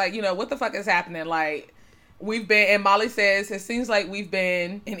 confronting us, what the fuck is happening? Like, we've been, and Molly says, it seems like we've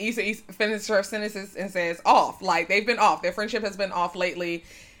been, and Issa finishes her sentences and says, off. Like, they've been off. Their friendship has been off lately.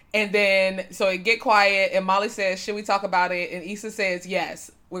 And then, so it get quiet, and Molly says, should we talk about it? And Issa says, yes,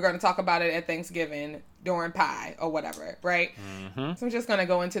 we're going to talk about it at Thanksgiving during pie or whatever, right? Mm-hmm. So I'm just going to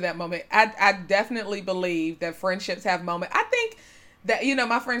go into that moment. I definitely believe that friendships have moments. I think that,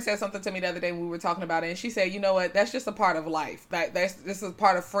 my friend said something to me the other day when we were talking about it, and she said, you know what, that's just a part of life. This is a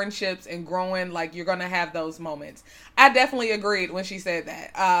part of friendships and growing, like, you're going to have those moments. I definitely agreed when she said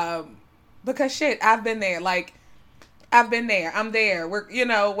that. Because shit, I've been there. Like, I've been there. I'm there. We're,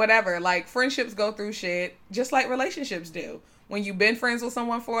 whatever. Like, friendships go through shit just like relationships do. When you've been friends with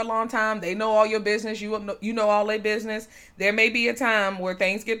someone for a long time, they know all your business. You know all their business. There may be a time where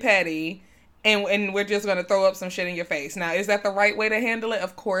things get petty and we're just going to throw up some shit in your face. Now, is that the right way to handle it?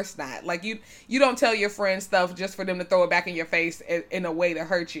 Of course not. Like, you don't tell your friends stuff just for them to throw it back in your face in a way to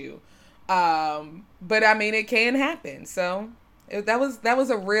hurt you. But I mean, it can happen. So that was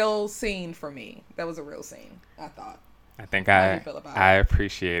a real scene for me. That was a real scene, I thought. I think I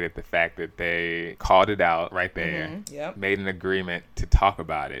appreciated the fact that they called it out right there, mm-hmm. Yep. Made an agreement to talk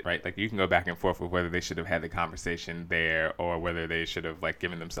about it, right? Like, you can go back and forth with whether they should have had the conversation there or whether they should have, like,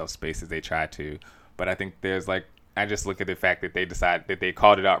 given themselves space as they tried to. But I think there's, like, I just look at the fact that they decided that they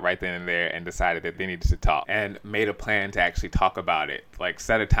called it out right then and there and decided that they needed to talk and made a plan to actually talk about it, like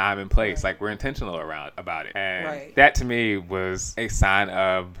set a time and place, right. Like we're intentional about it. And right. That to me was a sign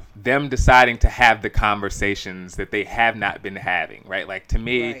of them deciding to have the conversations that they have not been having, right? Like to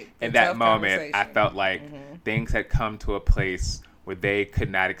me, right. In that moment, I felt like mm-hmm. things had come to a place where they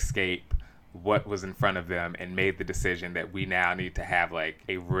could not escape what was in front of them and made the decision that we now need to have like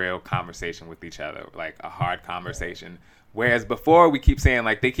a real conversation with each other, like a hard conversation. Whereas before we keep saying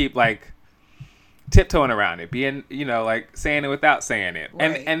like, they keep like tiptoeing around it, being, like saying it without saying it.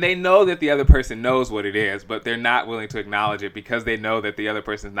 Right. And they know that the other person knows what it is, but they're not willing to acknowledge it because they know that the other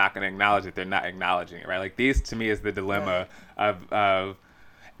person's not going to acknowledge it. They're not acknowledging it, right? Like these to me is the dilemma right. of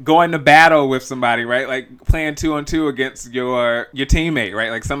going to battle with somebody, right? Like playing 2-on-2 against your teammate,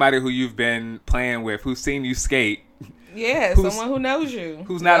 right? Like somebody who you've been playing with, who's seen you skate. Yeah, someone who knows you.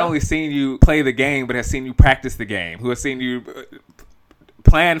 Who's not only seen you play the game, but has seen you practice the game. Who has seen you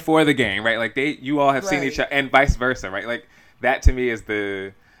plan for the game, right? Like you all have seen each other, and vice versa, right? Like that to me is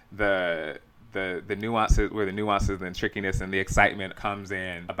the nuances, where the nuances and trickiness and the excitement comes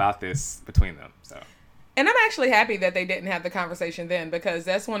in about this between them. So. And I'm actually happy that they didn't have the conversation then, because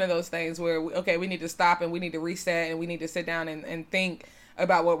that's one of those things where, we need to stop and we need to reset and we need to sit down and think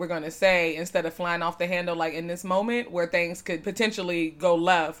about what we're going to say instead of flying off the handle like in this moment where things could potentially go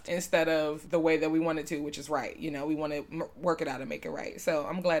left instead of the way that we wanted to, which is right. We want to work it out and make it right. So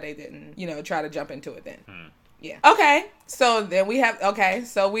I'm glad they didn't, try to jump into it then. Yeah. Okay. So then we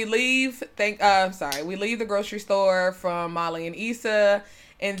leave we leave the grocery store from Molly and Issa.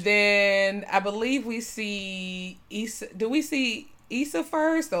 And then I believe we see Issa. Do we see Issa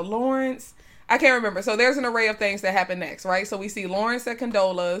first or Lawrence? I can't remember. So there's an array of things that happen next, right? So we see Lawrence at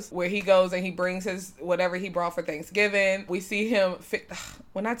Condola's, where he goes and he brings his whatever he brought for Thanksgiving. We see him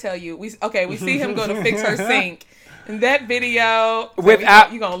when I tell you, we see him go to fix her sink. In that video,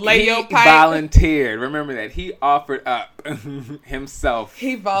 without you gonna lay your pipe. He volunteered. Remember that he offered up himself.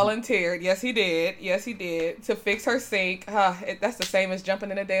 He volunteered. Yes, he did. To fix her sink. That's the same as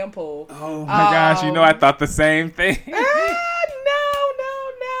jumping in a damn pool. Oh my gosh! I thought the same thing. No.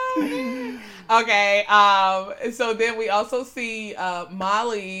 Okay. So then we also see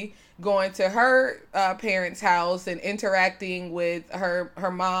Molly going to her parents' house and interacting with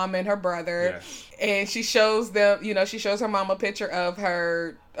her mom and her brother. Yes. And she shows them, she shows her mom a picture of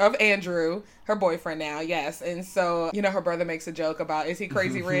Andrew, her boyfriend now. Yes. And so, her brother makes a joke about, is he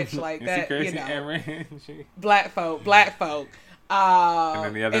crazy rich? Like that, black folk. And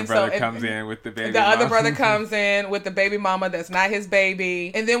then the other brother comes in with the baby mama. The other brother comes in with the baby mama that's not his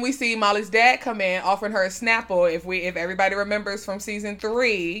baby. And then we see Molly's dad come in offering her a Snapple. If everybody remembers from season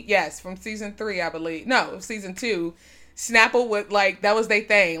 3. Yes, from season 3, I believe. No, season 2. Snapple would, that was their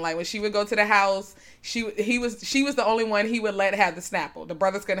thing. Like when she would go to the house, she was the only one he would let have the Snapple. The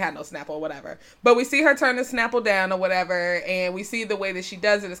brothers couldn't have no Snapple or whatever. But we see her turn the Snapple down or whatever, and we see the way that she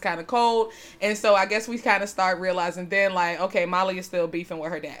does it is kind of cold. And so I guess we kind of start realizing then, okay, Molly is still beefing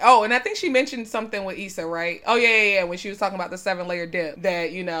with her dad. Oh, and I think she mentioned something with Issa, right? Oh, yeah. When she was talking about the 7-layer dip, that,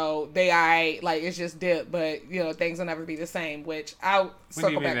 it's just dip, but, things will never be the same, which I'll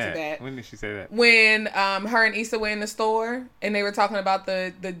circle back to that. When did she say that? When her and Issa were in the store, and they were talking about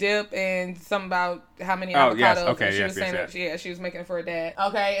the dip and something about how many avocados. Yes. Okay, and she was saying that, yeah, she was making it for her dad.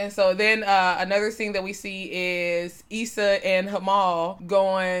 Okay, and so then another scene that we see is Issa and Hamal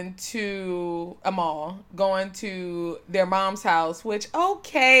going to their mom's house, which,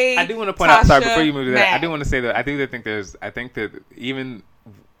 okay. I do want to point out, sorry, before you move to that, I do want to say that I think that even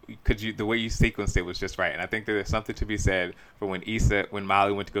the way you sequenced it was just right. And I think there's something to be said for when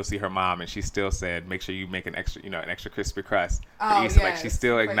Molly went to go see her mom, and she still said, make sure you make an extra crispy crust for Issa. Yes, like she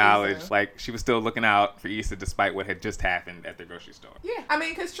still acknowledged, like she was still looking out for Issa despite what had just happened at the grocery store. Yeah, I mean,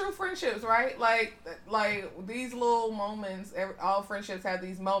 because true friendships, right? Like these little moments, all friendships have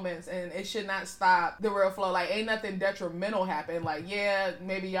these moments, and it should not stop the real flow. Like, ain't nothing detrimental happen. Like, yeah,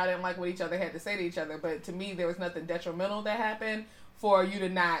 maybe y'all didn't like what each other had to say to each other, but to me, there was nothing detrimental that happened for you to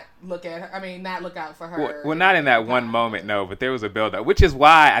not look at her. I mean, not look out for her. Well, not in that one moment, no, but there was a build-up, which is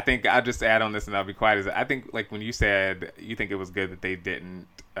why I think I'll just add on this and I'll be quiet. Is I think, like, when you said you think it was good that they didn't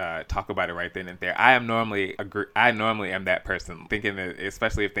talk about it right then and there, I normally am that person, thinking that,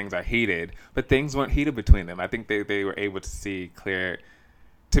 especially if things are heated, but things weren't heated between them. I think they were able to see clear.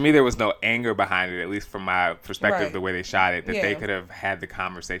 To me, there was no anger behind it, at least from my perspective, right. The way they shot it, that they could have had the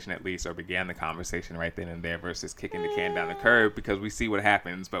conversation at least, or began the conversation right then and there, versus kicking the can down the curb, because we see what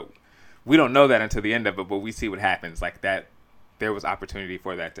happens, but we don't know that until the end of it, but we see what happens. Like that, there was opportunity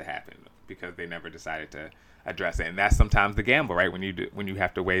for that to happen, because they never decided to address it. And that's sometimes the gamble, right? When you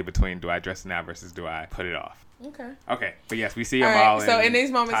have to weigh between, do I address it now versus do I put it off? Okay. But yes, we see Amal and so in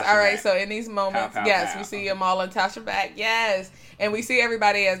these moments, Tasha back. So in these moments, yes, we see Amal and Tasha back, yes. And we see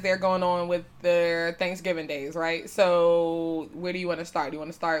everybody as they're going on with their Thanksgiving days, right? So where do you want to start? Do you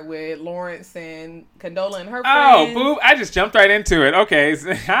want to start with Lawrence and Condola and her friends? Oh, boo! I just jumped right into it. Okay.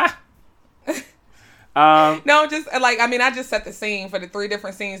 No, just like, I mean, I just set the scene for the 3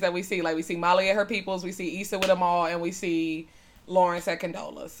 different scenes that we see. Like, we see Molly at her people's, we see Issa with Amal, and we see Lawrence at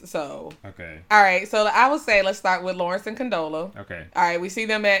Condola's. So okay, all right. So I would say let's start with Lawrence and Condola. Okay. All right. We see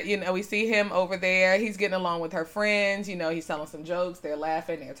them we see him over there. He's getting along with her friends. He's telling some jokes. They're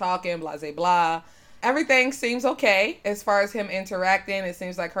laughing. They're talking. Blah blah blah. Everything seems okay as far as him interacting. It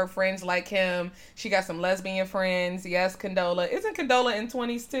seems like her friends like him. She got some lesbian friends. Yes, Condola. Isn't Condola in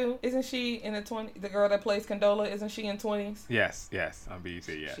 20s too? Isn't she in the 20s? The girl that plays Condola, isn't she in 20s? Yes. On BET,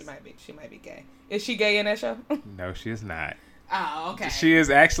 yes. She might be gay. Is she gay in that show? No, she is not. Oh, okay. She is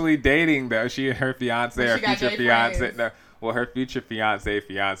actually dating, though. She and her fiance, her future fiance. No, well, her future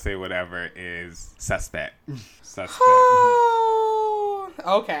fiance, whatever, is suspect. Oh,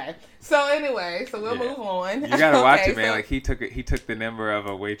 okay. So anyway, we'll move on. You gotta watch it, man. So, like he took the number of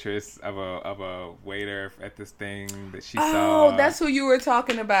a waitress, of a waiter at this thing that she saw. Oh, that's who you were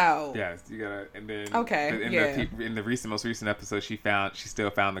talking about. Yes, you gotta. And then in the most recent episode, she still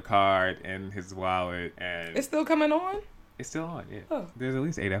found the card in his wallet, and it's still coming on. It's still on, yeah. Oh. There's at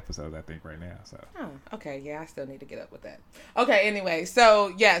least 8 episodes, I think, right now. So. Oh, okay. Yeah, I still need to get up with that. Okay, anyway.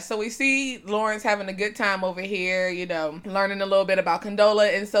 So we see Lawrence having a good time over here, learning a little bit about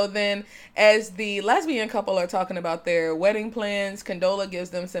Condola. And so then as the lesbian couple are talking about their wedding plans, Condola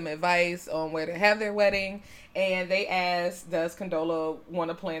gives them some advice on where to have their wedding. And they ask, does Condola want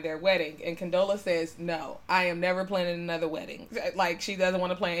to plan their wedding? And Condola says, no, I am never planning another wedding. Like, she doesn't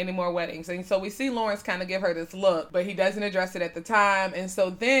want to plan any more weddings. And so we see Lawrence kind of give her this look, but he doesn't address it at the time. And so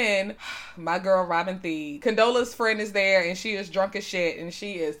then my girl, Robin Thede, Condola's friend is there, and she is drunk as shit. And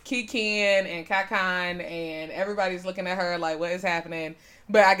she is kikiing and kakan, and everybody's looking at her like, what is happening?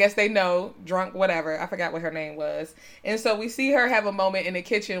 But I guess they know, drunk, whatever. I forgot what her name was. And so we see her have a moment in the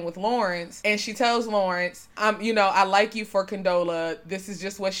kitchen with Lawrence. And she tells Lawrence, I like you for Condola. This is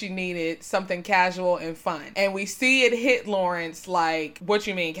just what she needed. Something casual and fun. And we see it hit Lawrence like, what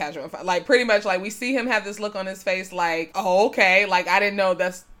you mean casual and fun? Like, pretty much, like, we see him have this look on his face like, oh, okay. Like, I didn't know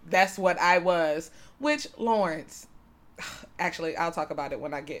that's what I was. Which, Lawrence... Actually, I'll talk about it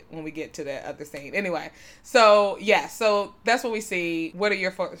when we get to that other scene. Anyway, so that's what we see. What are your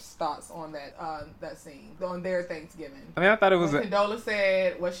first thoughts on that scene, on their Thanksgiving? I mean, I thought it was Condola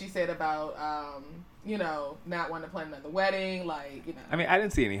said what she said about not wanting to plan another wedding, I mean, I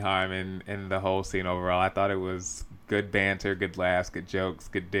didn't see any harm in the whole scene overall. I thought it was good banter, good laughs, good jokes,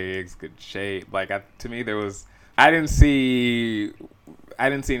 good digs, good shade. To me, I didn't see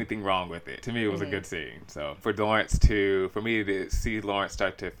anything wrong with it. To me, it was a good scene. So for me to see Lawrence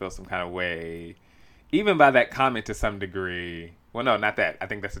start to feel some kind of way, even by that comment to some degree. Well, no, not that. I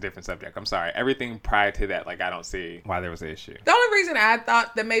think that's a different subject. I'm sorry. Everything prior to that, I don't see why there was an issue. The only reason I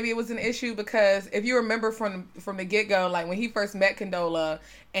thought that maybe it was an issue because if you remember from the get-go, when he first met Condola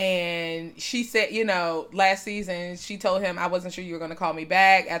and she said, last season, she told him, I wasn't sure you were going to call me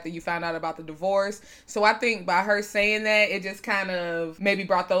back after you found out about the divorce. So I think by her saying that, it just kind of maybe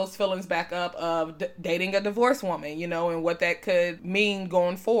brought those feelings back up of dating a divorced woman, and what that could mean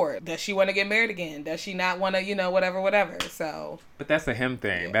going forward. Does she want to get married again? Does she not want to, whatever. So... But that's a him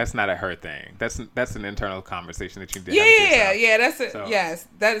thing. Yeah. That's not a her thing. That's an internal conversation that you did. Yeah. That's it. So. Yes,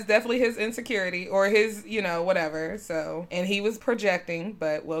 that is definitely his insecurity or his, whatever. So, and he was projecting,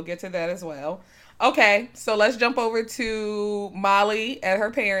 but but we'll get to that as well. Okay, so let's jump over to Molly at her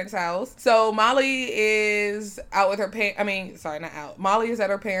parents' house. So Molly is out with her not out. Molly is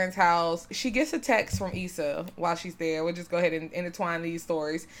at her parents' house. She gets a text from Issa while she's there. We'll just go ahead and intertwine these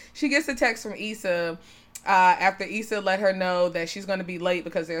stories. She gets a text from Issa after Issa let her know that she's going to be late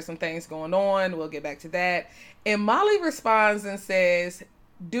because there's some things going on. We'll get back to that. And Molly responds and says,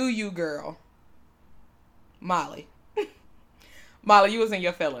 "Do you, girl?" Molly, you was in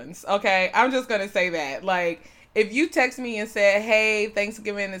your feelings, okay? I'm just going to say that. Like, if you text me and said, "Hey,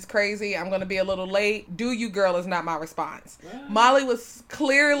 Thanksgiving is crazy, I'm going to be a little late," "do you, girl," is not my response. Molly was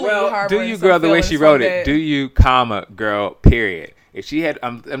clearly harboring "do you, girl," the way she wrote it. "Do you, comma, girl, period." If she had,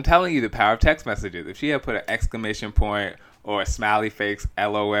 I'm telling you the power of text messages. If she had put an exclamation point or a smiley face,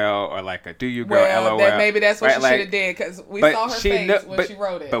 LOL, or like a "do you, girl," LOL. Maybe that's what she should have did, because we saw her face when she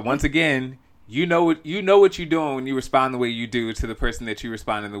wrote it. But once again, you know what you're doing when you respond the way you do to the person that you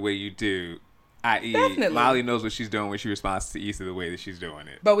respond in the way you do. I.e., definitely. Molly knows what she's doing when she responds to Issa the way that she's doing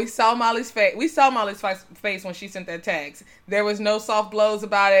it. But we saw Molly's face. We saw Molly's face when she sent that text. There was no soft blows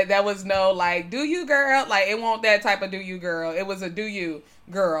about it. There was no like, "Do you, girl?" Like, it wasn't that type of "do you, girl." It was a "do you,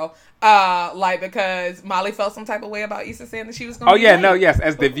 girl." Because Molly felt some type of way about Issa saying that she was going to be late. No, yes,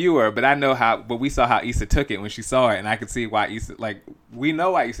 as the viewer, but we saw how Issa took it when she saw it, and I could see why Issa, like, we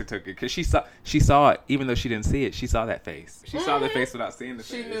know why Issa took it, because she saw it, even though she didn't see it, she saw that face. She saw the face without seeing the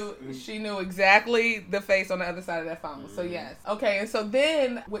face. She knew exactly the face on the other side of that phone. So yes. Okay, and so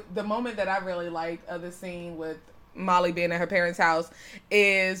then, with the moment that I really liked of the scene with Molly being at her parents' house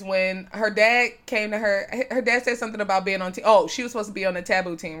is when her dad came to her. Her dad said something about being on she was supposed to be on the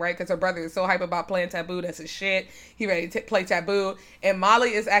Taboo team, right? Because her brother is so hype about playing Taboo. That's his shit. He ready to play Taboo. And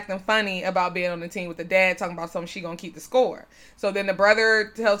Molly is acting funny about being on the team with the dad, talking about something she gonna keep the score. So then the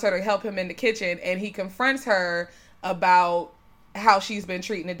brother tells her to help him in the kitchen, and he confronts her about how she's been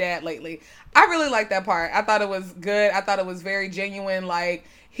treating the dad lately. I really like that part. I thought it was good. I thought it was very genuine. Like,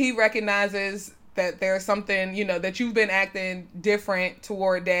 he recognizes that there's something, that you've been acting different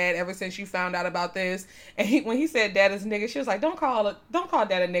toward dad ever since you found out about this. And when he said dad is a nigga, she was like, don't call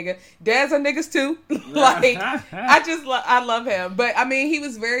dad a nigga. Dads are niggas too. Like, I love him. But I mean, he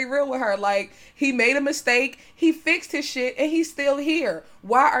was very real with her. Like, he made a mistake. He fixed his shit and he's still here.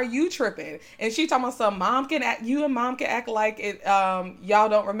 Why are you tripping? And she talking about you and mom can act like it, y'all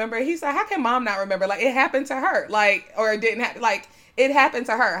don't remember. He said, how can mom not remember? Like, it happened to her. Like, or it didn't happen. Like, it happened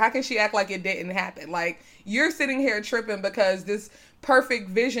to her. How can she act like it didn't happen? Like, you're sitting here tripping because this perfect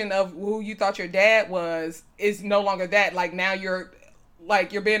vision of who you thought your dad was is no longer that. Like, now you're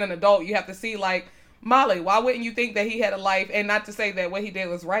being an adult. You have to see, like, Molly, why wouldn't you think that he had a life? And not to say that what he did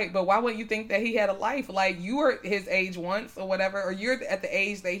was right, but why wouldn't you think that he had a life? Like, you were his age once or whatever, or you're at the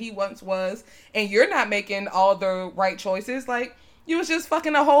age that he once was, and you're not making all the right choices. Like, you was just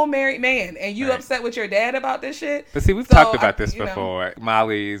fucking a whole married man, and you upset with your dad about this shit. But see, we've talked about this before.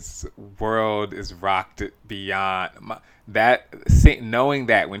 Molly's world is rocked beyond knowing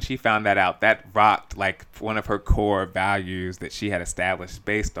that when she found that out, that rocked like one of her core values that she had established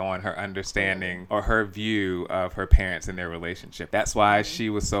based on her understanding or her view of her parents and their relationship. That's why she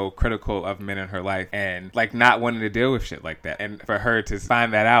was so critical of men in her life and like not wanting to deal with shit like that. And for her to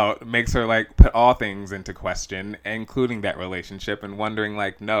find that out makes her like put all things into question, including that relationship, and wondering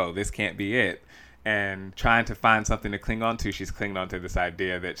like, no, this can't be it. And trying to find something to cling on to, she's clinging on to this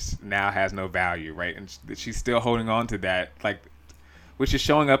idea that now has no value, right? And she's still holding on to that, like, which is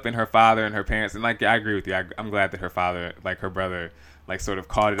showing up in her father and her parents. And like, I agree with you. I'm glad that her father, like her brother, like sort of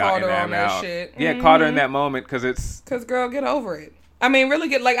called it out in that moment. Shit. Yeah, caught her in that moment because girl, get over it. I mean, really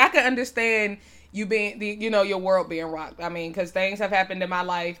get, like, I can understand you being your world being rocked. I mean, because things have happened in my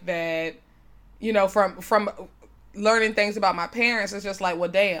life that, from learning things about my parents, it's just like,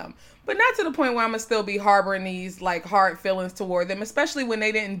 well, damn. But not to the point where I'm going to still be harboring these, like, hard feelings toward them, especially when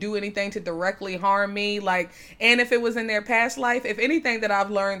they didn't do anything to directly harm me. Like, and if it was in their past life, if anything that I've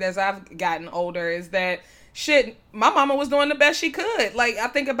learned as I've gotten older is that, shit, my mama was doing the best she could. Like, I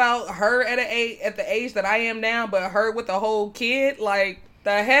think about her at the age that I am now, but her with the whole kid, like,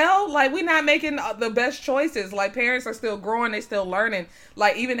 the hell? Like, we not making the best choices. Like, parents are still growing. They still learning.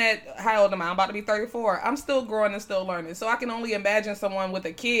 Like, even at, how old am I? I'm about to be 34. I'm still growing and still learning. So I can only imagine someone with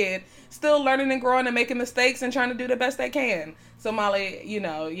a kid still learning and growing and making mistakes and trying to do the best they can. So, Molly,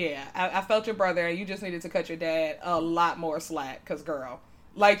 I felt your brother, and you just needed to cut your dad a lot more slack. Because, girl,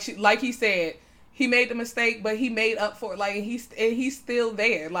 like he said, he made the mistake, but he made up for it. Like, he's still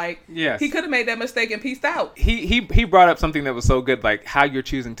there. Like, yes. He could have made that mistake and peaced out. He brought up something that was so good, like how you're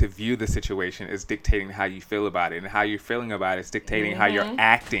choosing to view the situation is dictating how you feel about it, and how you're feeling about it is dictating how you're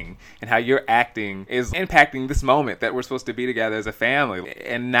acting, and how you're acting is impacting this moment that we're supposed to be together as a family,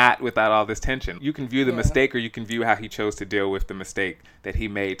 and not without all this tension. You can view the mistake, or you can view how he chose to deal with the mistake that he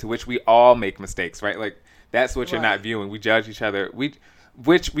made, to which we all make mistakes, right? Like, that's what you're not viewing. We judge each other.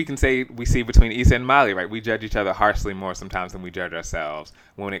 Which we can say we see between Issa and Molly, right? We judge each other harshly more sometimes than we judge ourselves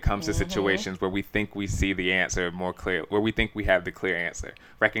when it comes to situations where we think we see the answer more clear, where we think we have the clear answer,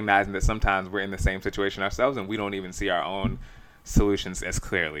 recognizing that sometimes we're in the same situation ourselves and we don't even see our own solutions as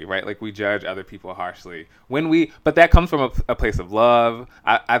clearly, right? Like, we judge other people harshly but that comes from a place of love.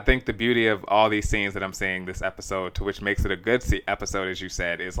 I think the beauty of all these scenes that I'm seeing this episode, to which makes it a good episode, as you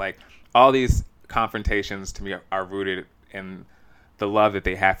said, is like all these confrontations to me are rooted in the love that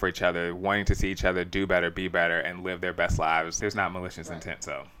they have for each other, wanting to see each other do better, be better, and live their best lives. There's not malicious intent,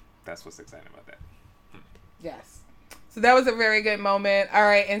 so that's what's exciting about that. Yes. So that was a very good moment. All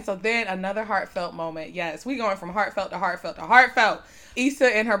right, and so then another heartfelt moment. Yes, we going from heartfelt to heartfelt to heartfelt.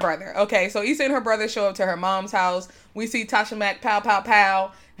 Issa and her brother. Okay, so Issa and her brother show up to her mom's house. We see Tasha Mack pow, pow,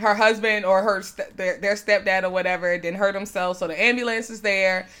 pow. Her husband or their stepdad or whatever didn't hurt himself, so the ambulance is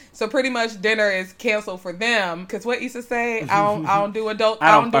there. So pretty much dinner is canceled for them. Cause what Issa say? I don't do adult twins.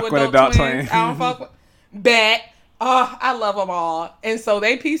 I don't fuck with bet. Oh, I love them all. And so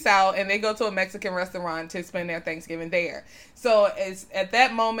they peace out and they go to a Mexican restaurant to spend their Thanksgiving there. So it's at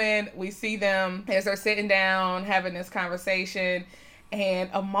that moment we see them as they're sitting down having this conversation, and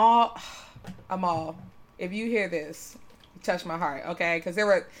Amal, if you hear this, touch my heart, okay?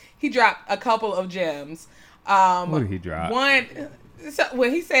 Because he dropped a couple of gems. What did he drop? One, so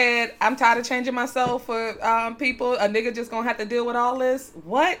when he said, "I'm tired of changing myself for people. A nigga just gonna have to deal with all this."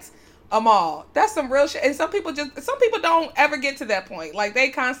 What? Amal, that's some real shit. And some people don't ever get to that point. Like, they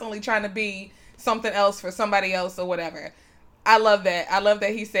constantly trying to be something else for somebody else or whatever. I love that. I love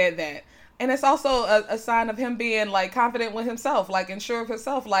that he said that. And it's also a sign of him being, like, confident with himself, like, sure of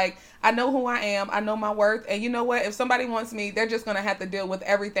himself. Like, I know who I am. I know my worth. And you know what? If somebody wants me, they're just going to have to deal with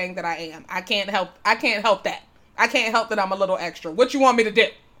everything that I am. I can't help that. I can't help that I'm a little extra. What you want me to do?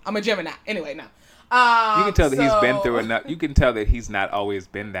 I'm a Gemini. Anyway, no. You can tell that he's been through enough. You can tell that he's not always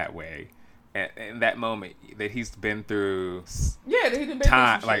been that way. In that moment, that he's been through that he done been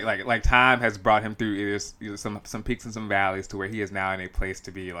time, through some shit. like time has brought him through either some peaks and some valleys to where he is now in a place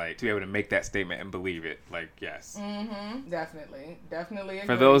to be able to make that statement and believe it. Like, yes, definitely agree.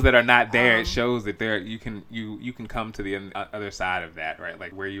 For those that are not there, it shows that you can come to the other side of that, right?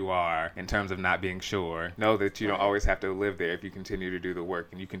 Like, where you are in terms of not being sure. Know that you don't always have to live there if you continue to do the work,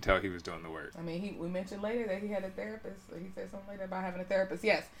 and you can tell he was doing the work. I mean, we mentioned later that he had a therapist. He said something later about having a therapist.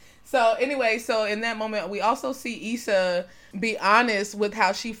 Yes. So anyway, so in that moment, we also see Issa be honest with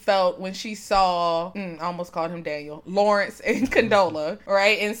how she felt when she saw, I almost called him Daniel, Lawrence and Condola,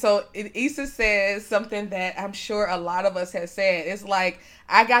 right? And so Issa says something that I'm sure a lot of us have said. It's like,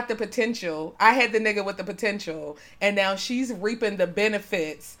 I got the potential. I had the nigga with the potential, and now she's reaping the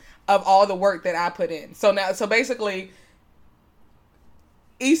benefits of all the work that I put in. So basically,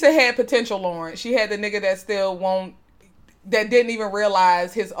 Issa had potential, Lawrence. She had the nigga that didn't even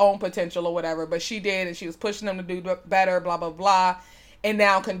realize his own potential or whatever, but she did, and she was pushing him to do better, blah, blah, blah. And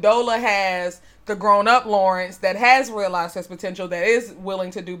now Condola has the grown-up Lawrence that has realized his potential, that is willing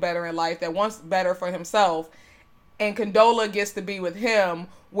to do better in life, that wants better for himself. And Condola gets to be with him,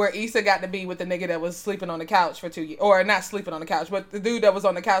 where Issa got to be with the nigga that was sleeping on the couch for 2 years. Or not sleeping on the couch, but the dude that was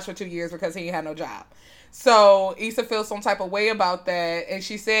on the couch for 2 years because he ain't had no job. So Issa feels some type of way about that. And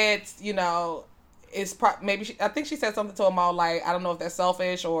she said, I think she said something to Amal like, I don't know if that's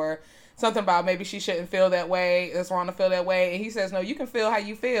selfish or something about maybe she shouldn't feel that way. It's wrong to feel that way. And he says, no, you can feel how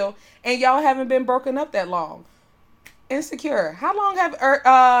you feel. And y'all haven't been broken up that long. Insecure. How long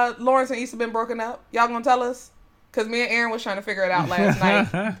have Lawrence and Issa been broken up? Y'all gonna tell us? Because me and Aaron was trying to figure it out last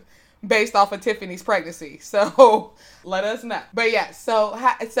night based off of Tiffany's pregnancy. So let us know. But yeah, so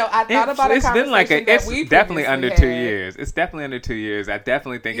I thought about a conversation it's definitely under 2 years. It's definitely under 2 years. I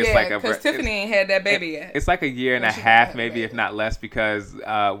definitely think it's like because Tiffany ain't had that baby yet. It's like a year and a half, maybe, if not less, because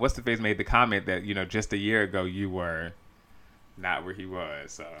What's the Face made the comment that, just a year ago you were not where he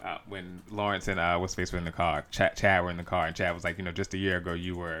was. So when Lawrence and What's the Face were in the car, Chad were in the car, and Chad was like, just a year ago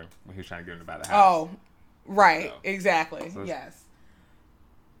you were, when he was trying to get him to buy the house. Oh, right. So, exactly. So yes.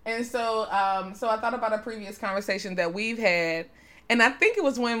 And so I thought about a previous conversation that we've had, And I think it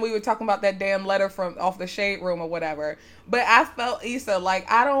was when we were talking about that damn letter from off the Shade Room or whatever. But I felt, Issa,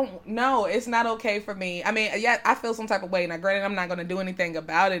 like, I don't know. It's not okay for me. I mean, yeah, I feel some type of way. Now, granted, I'm not going to do anything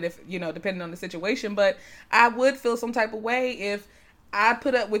about it if, depending on the situation. But I would feel some type of way if I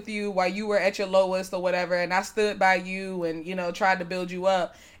put up with you while you were at your lowest or whatever. And I stood by you and, tried to build you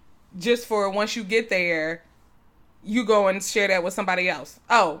up just for once you get there, you go and share that with somebody else.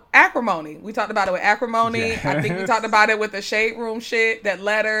 Oh, acrimony. We talked about it with acrimony. Yes. I think we talked about it with the Shade Room shit, that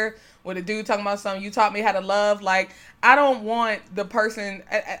letter with a dude talking about something. You taught me how to love. Like, I don't want the person,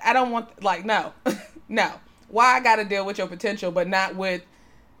 I don't want, like, no. No. Why I got to deal with your potential, but not with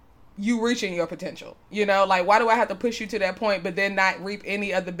you reaching your potential? Like, why do I have to push you to that point, but then not reap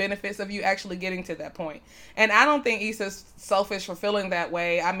any of the benefits of you actually getting to that point? And I don't think Issa's selfish for feeling that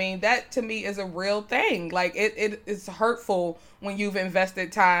way. I mean, that to me is a real thing. Like, it is hurtful when you've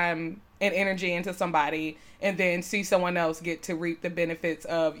invested time and energy into somebody and then see someone else get to reap the benefits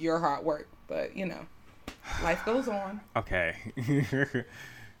of your hard work. But, life goes on. Okay.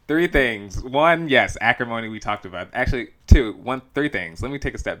 3 things. 1, yes, acrimony we talked about. Actually, 3 things. Let me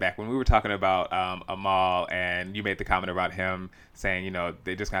take a step back. When we were talking about Amal, and you made the comment about him saying,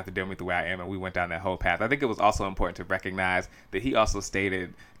 they just have to deal with me the way I am, and we went down that whole path. I think it was also important to recognize that he also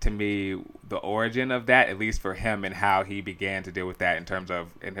stated to me the origin of that, at least for him, and how he began to deal with that in terms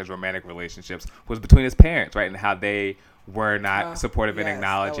of in his romantic relationships, was between his parents, right, and how they were not supportive in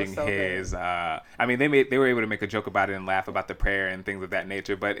acknowledging his I mean, they were able to make a joke about it and laugh about the prayer and things of that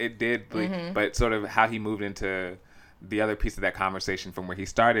nature, but it did but sort of how he moved into the other piece of that conversation from where he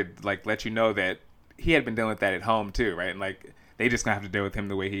started, like, let you know that he had been dealing with that at home too, right? And like, they just gonna have to deal with him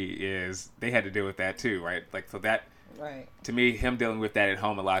the way he is. They had to deal with that too, right? Like, so that, right, to me, him dealing with that at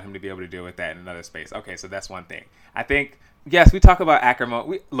home allowed him to be able to deal with that in another space. Okay, so that's one thing. I think, yes, we talk about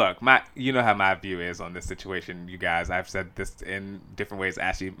acrimony. Look, you know how my view is on this situation, you guys. I've said this in different ways.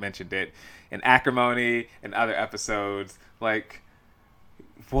 Ashley mentioned it in acrimony and other episodes. Like,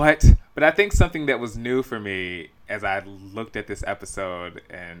 what? But I think something that was new for me as I looked at this episode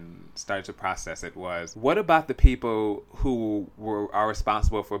and started to process it was, what about the people who are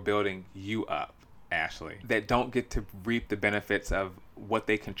responsible for building you up, Ashley, that don't get to reap the benefits of what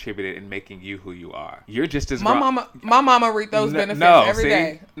they contributed in making you who you are? You're just as my mama reaped those benefits every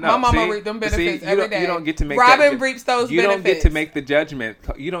day. My mama reaped them benefits every day. You don't get to make Robin reaps those benefits. You don't get to make the judgment.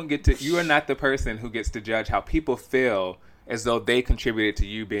 You are not the person who gets to judge how people feel as though they contributed to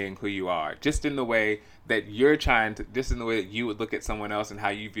you being who you are. Just in the way that just in the way that you would look at someone else and how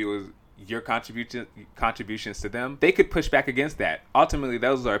you view your contributions to them, they could push back against that. Ultimately,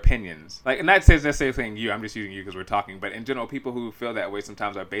 those are opinions. Like, and not necessarily saying you, I'm just using you because we're talking, but in general, people who feel that way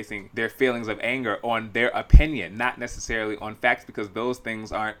sometimes are basing their feelings of anger on their opinion, not necessarily on facts, because those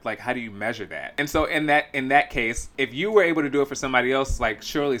things aren't, like, how do you measure that? And so in that case, if you were able to do it for somebody else, like,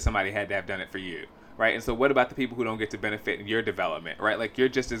 surely somebody had to have done it for you, right? And so what about the people who don't get to benefit in your development, right? Like, you're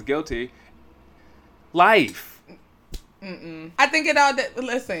just as guilty. Life. I think it all,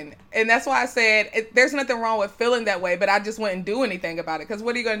 listen, and that's why I said there's nothing wrong with feeling that way, but I just wouldn't do anything about it, because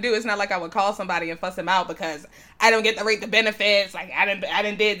what are you going to do? It's not like I would call somebody and fuss them out because I don't get to reap the benefits, like, I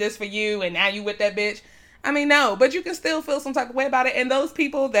didn't did this for you, and now you with that bitch. I mean, no, but you can still feel some type of way about it, and those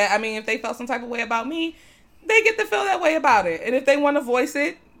people that, I mean, if they felt some type of way about me, they get to feel that way about it, and if they want to voice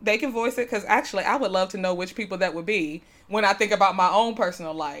it, they can voice it, because actually, I would love to know which people that would be when I think about my own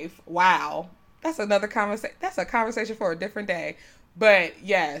personal life. Wow. That's another conversation. That's a conversation for a different day. But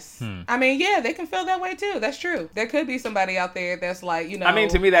yes, I mean, yeah, they can feel that way too. That's true. There could be somebody out there that's like, I mean,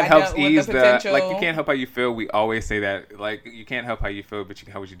 to me, that helps ease the like, you can't help how you feel. We always say that, like, you can't help how you feel, but you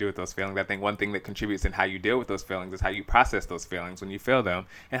can help what you do with those feelings. I think one thing that contributes in how you deal with those feelings is how you process those feelings when you feel them,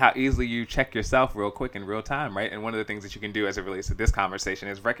 and how easily you check yourself real quick in real time, right? And one of the things that you can do as it relates to this conversation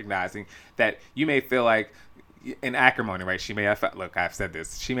is recognizing that you may feel like, in acrimony, right? She may have felt, look, I've said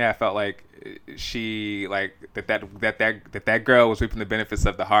this. She may have felt like that girl was reaping the benefits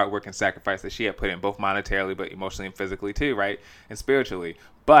of the hard work and sacrifice that she had put in, both monetarily, but emotionally and physically too, right? And spiritually.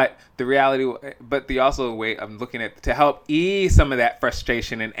 But the reality, also way I'm looking at, to help ease some of that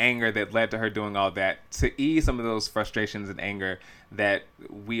frustration and anger that led to her doing all that, to ease some of those frustrations and anger that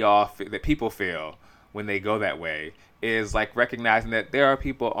that people feel when they go that way, is like recognizing that there are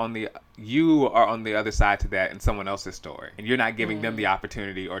people you are on the other side to that in someone else's story, and you're not giving them the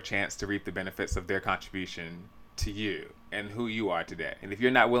opportunity or chance to reap the benefits of their contribution to you and who you are today. And if you're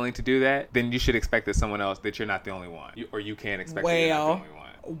not willing to do that, then you should expect that you're not the only one, or you can't expect that you're not the only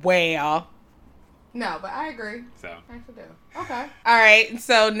one. Well, no, but I agree. So I actually do. Okay. All right.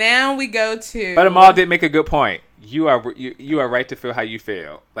 So now we go to. But Amal did make a good point. you are right to feel how you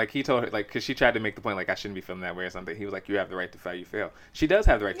feel. Like he told her, like, because she tried to make the point, like, I shouldn't be feeling that way or something. He was like, you have the right to feel how you feel. She does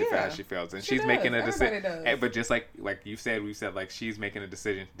have the right to feel how she feels, and she's making a decision. But just like you said, we said, like, she's making a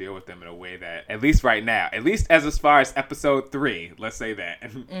decision to deal with them in a way that, at least right now, at least as far as episode 3, let's say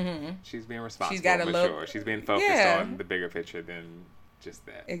that, she's being responsible. She's got a mature. She's being focused on the bigger picture than just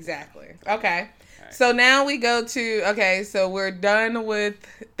that. Exactly. Okay. Right. So now we go to, so we're done with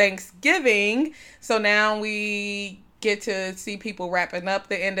Thanksgiving. So now we get to see people wrapping up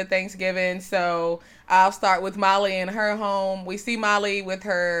the end of Thanksgiving. So I'll start with Molly in her home. We see Molly with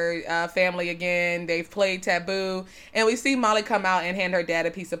her family again. They've played Taboo. And we see Molly come out and hand her dad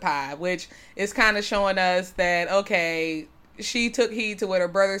a piece of pie, which is kind of showing us that, okay, she took heed to what her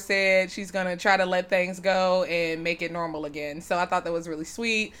brother said. She's going to try to let things go and make it normal again. So I thought that was really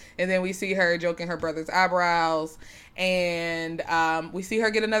sweet. And then we see her joking her brother's eyebrows. And we see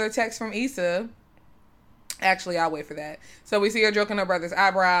her get another text from Issa. Actually, I'll wait for that. So we see her joking her brother's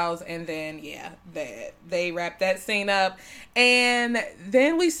eyebrows. And then, they wrap that scene up. And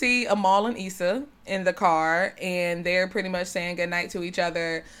then we see Amal and Issa in the car. And they're pretty much saying goodnight to each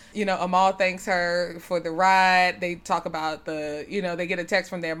other. You know, Amal thanks her for the ride. They talk about they get a text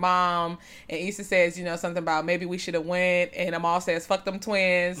from their mom. And Issa says, something about maybe we should have went. And Amal says, fuck them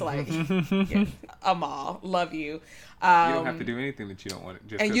twins. Like, yes, Amal, love you. You don't have to do anything that you don't want.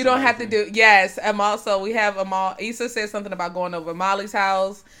 Just and you don't have to do, yes. Also, we have Amal. Issa says something about going over Molly's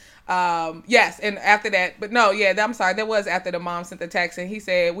house. Yes, and after that, but no, I'm sorry. That was after the mom sent the text, and he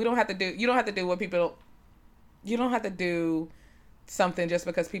said, you don't have to do what people, you don't have to do something just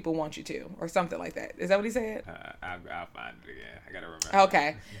because people want you to, or something like that. Is that what he said? I'll find it again. I gotta remember.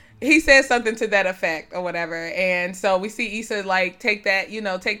 Okay. He said something to that effect or whatever. And so we see Issa take that in,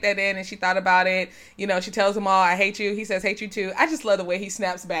 and she thought about it. She tells him all, I hate you. He says, hate you too. I just love the way he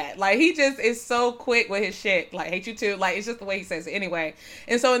snaps back. Like, he just is so quick with his shit. Like, hate you too. Like, it's just the way he says it anyway.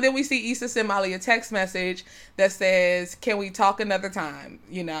 And then we see Issa send Molly a text message that says, can we talk another time?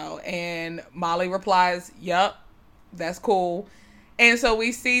 And Molly replies, yup, that's cool. And so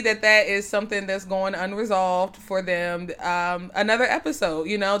we see that is something that's going unresolved for them. Another episode,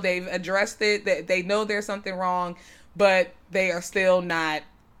 they've addressed it. They know there's something wrong, but they are still not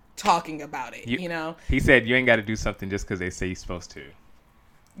talking about it, He said, you ain't got to do something just because they say you're supposed to.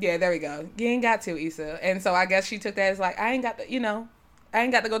 Yeah, there we go. You ain't got to, Issa. And so I guess she took that as like, I ain't got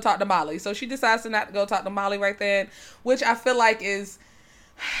to go talk to Molly. So she decides to not go talk to Molly right then, which I feel like is...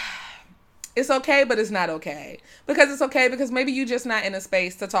 It's okay, but it's not okay. Because it's okay because maybe you're just not in a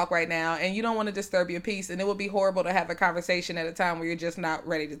space to talk right now and you don't want to disturb your peace, and it would be horrible to have a conversation at a time where you're just not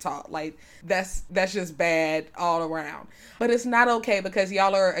ready to talk. Like, that's just bad all around. But it's not okay because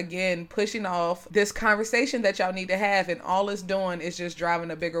y'all are, again, pushing off this conversation that y'all need to have, and all it's doing is just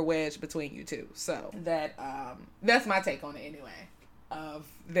driving a bigger wedge between you two. So that's my take on it anyway, of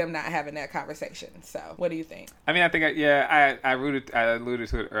them not having that conversation. So what do you think? I mean, I think I alluded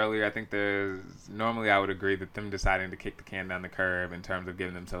to it earlier. I think normally I would agree that them deciding to kick the can down the curb in terms of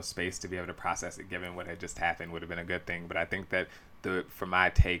giving themselves space to be able to process it, given what had just happened, would have been a good thing. But I think that for my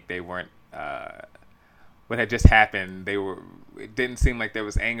take, they weren't what had just happened. It didn't seem like there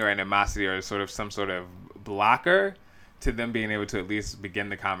was anger and animosity or some sort of blocker to them being able to at least begin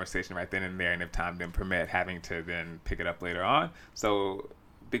the conversation right then and there, and if time didn't permit, having to then pick it up later on. So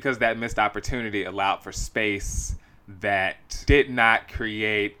because that missed opportunity allowed for space that did not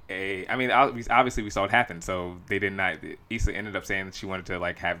create obviously we saw it happen. So they did not, Issa ended up saying that she wanted to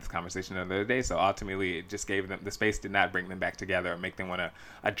have this conversation another day. So ultimately it just gave them, the space did not bring them back together or make them want to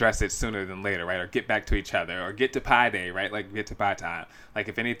address it sooner than later, right? Or get back to each other or get to pie day, right? Like get to pie time. Like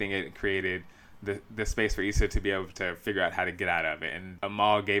if anything, it created the space for Issa to be able to figure out how to get out of it, and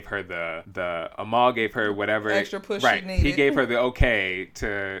Amal gave her Amal gave her whatever extra push right. She needed. He gave her the okay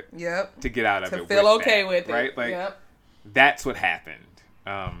to get out of it. To feel okay with it, right? Like that's what happened.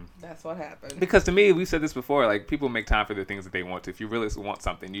 That's what happened. Because to me, we said this before. Like people make time for the things that they want to. If you really want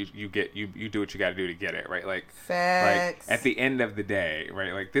something, you do what you got to do to get it, right? Like facts. Like at the end of the day,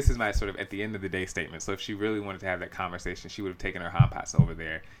 right? Like this is my sort of at the end of the day statement. So if she really wanted to have that conversation, she would have taken her hot pots over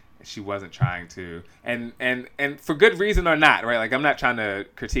there. She wasn't trying to, and for good reason or not, right? Like I'm not trying to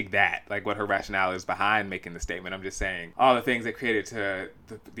critique that, like what her rationale is behind making the statement. I'm just saying all the things that created to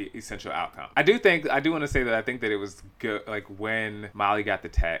the essential outcome. I do want to say that I think that it was good, like when Molly got the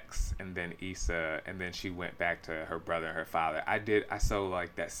text and then Issa, and then she went back to her brother and her father. I so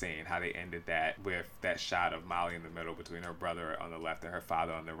like that scene, how they ended that with that shot of Molly in the middle between her brother on the left and her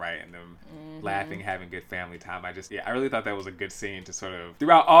father on the right, and them laughing, having good family time. I really thought that was a good scene to sort of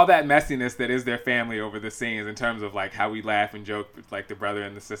throughout all that messiness that is their family over the scenes in terms of like how we laugh and joke with like the brother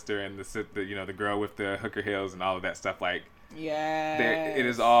and the sister and the you know, the girl with the hooker heels and all of that stuff. Like, yes, it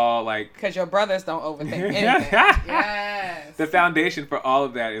is all like, because your brothers don't overthink anything. Yes, the foundation for all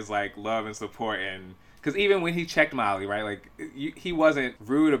of that is like love and support. And because even when he checked Molly, right, like he wasn't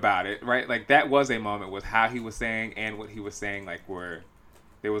rude about it, right? Like that was a moment with how he was saying and what he was saying, like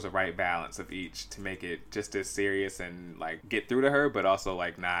there was a right balance of each to make it just as serious and like get through to her, but also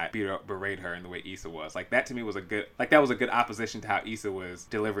like not berate her in the way Issa was. Like that to me was a good opposition to how Issa was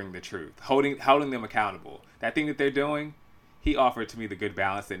delivering the truth, holding them accountable. That thing that they're doing, he offered to me the good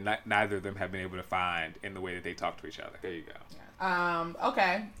balance that neither of them have been able to find in the way that they talk to each other. There you go.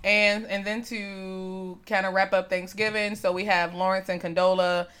 Okay. And then to kind of wrap up Thanksgiving, so we have Lawrence and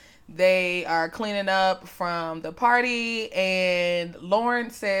Condola. They are cleaning up from the party, and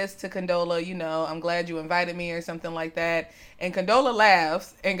Lawrence says to Condola, you know, I'm glad you invited me or something like that. And Condola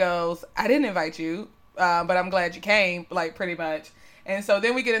laughs and goes, I didn't invite you, but I'm glad you came, like pretty much. And so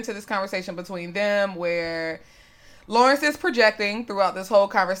then we get into this conversation between them where Lawrence is projecting throughout this whole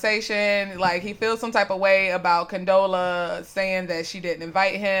conversation. Like, he feels some type of way about Condola saying that she didn't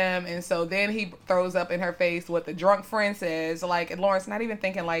invite him. And so then he throws up in her face what the drunk friend says. Like, and Lawrence not even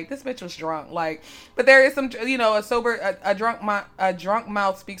thinking, like, this bitch was drunk. Like, but there is some, you know, a drunk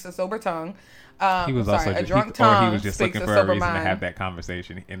mouth speaks a sober tongue. He was also a drunk tongue. Or he was just looking for a reason mind. To have that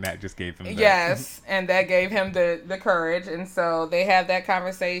conversation, and that just gave him yes, and that gave him the courage. And so they have that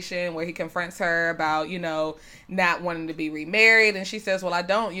conversation where he confronts her about, you know, not wanting to be remarried, and she says, well, I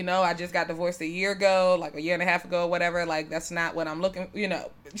don't, you know, I just got divorced a year ago, like a year and a half ago, whatever. Like, that's not what I'm looking, you know.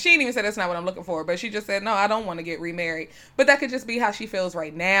 She didn't even say that's not what I'm looking for, but she just said, no, I don't want to get remarried. But that could just be how she feels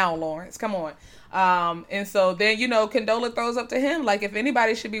right now, Lawrence. Come on. And so then, you know, Condola throws up to him, like, if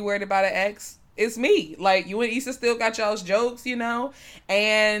anybody should be worried about an ex, it's me. Like, you and Issa still got y'all's jokes, you know,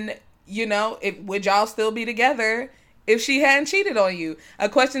 and, you know, would y'all still be together if she hadn't cheated on you? A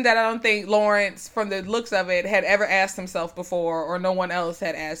question that I don't think Lawrence, from the looks of it, had ever asked himself before, or no one else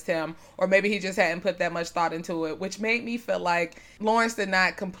had asked him, or maybe he just hadn't put that much thought into it, which made me feel like Lawrence did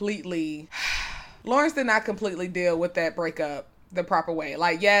not completely deal with that breakup the proper way.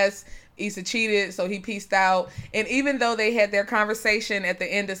 Like, yes, Issa cheated, so he pieced out. And even though they had their conversation at the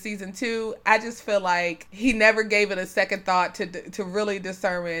end of season 2, I just feel like he never gave it a second thought to really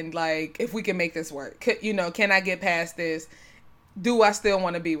determine, like, if we can make this work. You know, can I get past this? Do I still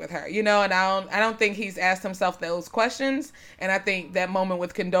want to be with her? You know, and I don't think he's asked himself those questions. And I think that moment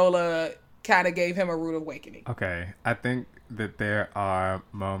with Condola kind of gave him a rude awakening. Okay, I think that there are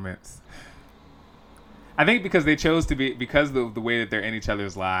moments. I think because they chose to be, because of the way that they're in each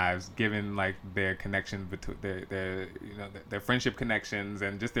other's lives, given like their connection between their you know, their friendship connections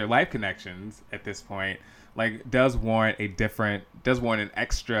and just their life connections at this point, like does warrant an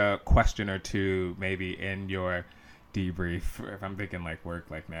extra question or two maybe in your debrief. If I'm thinking like work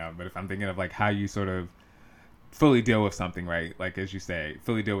like now, but if I'm thinking of like how you sort of fully deal with something, right? Like, as you say,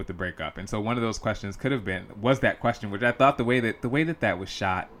 fully deal with the breakup. And so one of those questions was that question, which I thought the way that was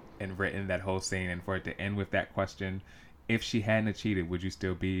shot and written, that whole scene, and for it to end with that question, if she hadn't cheated, would you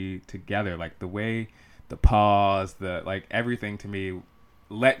still be together? Like the way, the pause, the like everything to me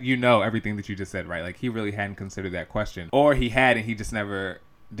let you know everything that you just said, right? Like he really hadn't considered that question, or he had and he just never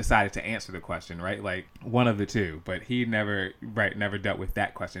decided to answer the question, right? Like one of the two, but he never dealt with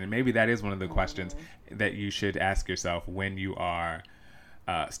that question. And maybe that is one of the questions that you should ask yourself when you are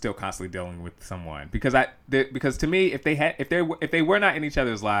still constantly dealing with someone, because to me, if they were not in each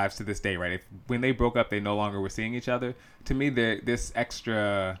other's lives to this day, right? If when they broke up, they no longer were seeing each other. To me, this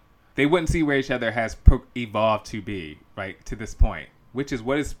extra, they wouldn't see where each other has evolved to be, right, to this point, which is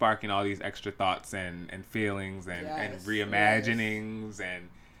what is sparking all these extra thoughts and feelings and reimaginings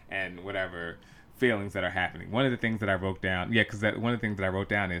and whatever feelings that are happening. One of the things that I wrote down, one of the things that I wrote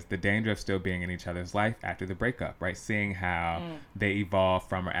down is the danger of still being in each other's life after the breakup, right? Seeing how they evolve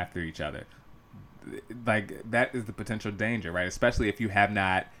from or after each other. Like that is the potential danger, right? Especially if you have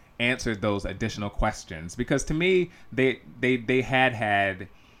not answered those additional questions, because to me, they had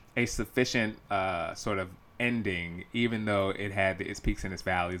a sufficient sort of ending, even though it had its peaks and its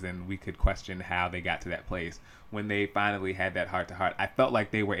valleys, and we could question how they got to that place. When they finally had that heart-to-heart, I felt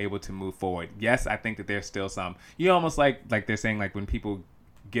like they were able to move forward. Yes, I think that there's still some, you almost like they're saying, like when people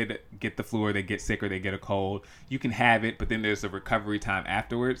get the flu or they get sick or they get a cold, you can have it, but then there's a recovery time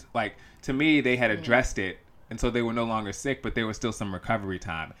afterwards. Like, to me, they had addressed it, and so they were no longer sick, but there was still some recovery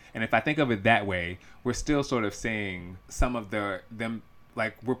time. And if I think of it that way, we're still sort of seeing some of them,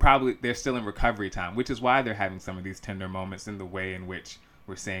 like they're still in recovery time, which is why they're having some of these tender moments in the way in which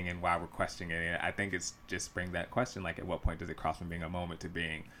we're saying and why we're questioning it. And I think it's just bring that question, like, at what point does it cross from being a moment to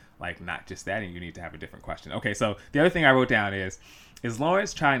being, like, not just that, and you need to have a different question. Okay, so the other thing I wrote down is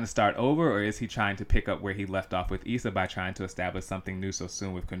Lawrence trying to start over, or is he trying to pick up where he left off with Issa by trying to establish something new so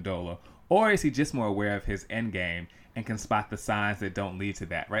soon with Condola? Or is he just more aware of his end game and can spot the signs that don't lead to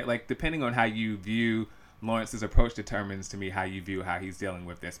that, right? Like, depending on how you view Lawrence's approach determines to me how you view how he's dealing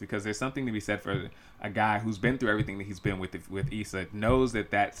with this, because there's something to be said for a guy who's been through everything that he's been with Issa, knows that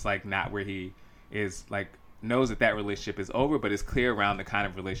that's, like, not where he is, like, knows that that relationship is over, but is clear around the kind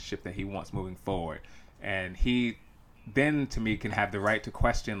of relationship that he wants moving forward. And he then, to me, can have the right to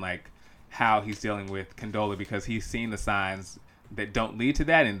question, like, how he's dealing with Condola, because he's seen the signs that don't lead to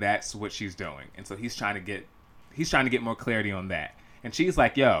that, and that's what she's doing. And so he's trying to get more clarity on that. And she's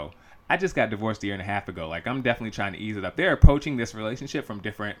like, yo, I just got divorced a year and a half ago. Like, I'm definitely trying to ease it up. They're approaching this relationship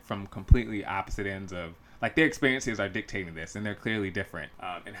from completely opposite ends of, like, their experiences are dictating this, and they're clearly different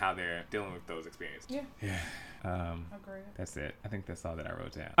in how they're dealing with those experiences. Yeah. Agreed. That's it. I think that's all that I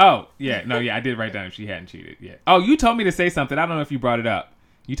wrote down. Oh, yeah. No, yeah, I did write down if she hadn't cheated. Yeah. Oh, you told me to say something. I don't know if you brought it up.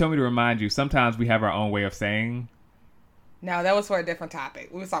 You told me to remind you, sometimes we have our own way of saying. No, that was for a different topic.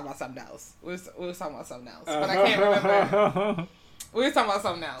 We were talking about something else. We were talking about something else. But I can't remember. We were talking about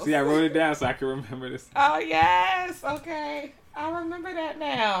something else. See, I wrote it down so I can remember this. Oh, yes. Okay. I remember that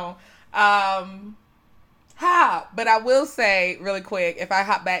now. But I will say really quick, if I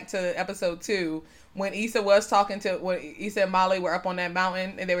hop back to episode 2, when Issa was talking when Issa and Molly were up on that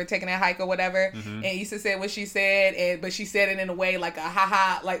mountain and they were taking that hike or whatever, and Issa said what she said, but she said it in a way like a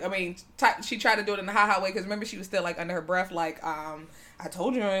ha-ha, like, I mean, she tried to do it in a ha-ha way, because remember, she was still, like, under her breath, like, I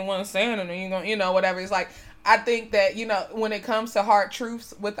told you I didn't want to say anything, you know, whatever. It's like, I think that, you know, when it comes to hard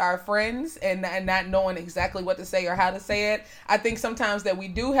truths with our friends and not knowing exactly what to say or how to say it, I think sometimes that we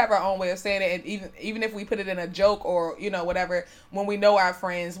do have our own way of saying it, and even if we put it in a joke or, you know, whatever, when we know our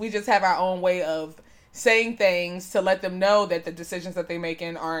friends, we just have our own way of saying things to let them know that the decisions that they're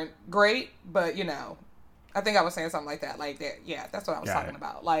making aren't great, but, you know, I think I was saying something like that. Like that, yeah, that's what I was talking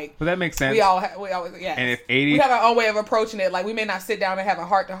about. Like, well, that makes sense. We always, yeah. And if we have our own way of approaching it. Like, we may not sit down and have a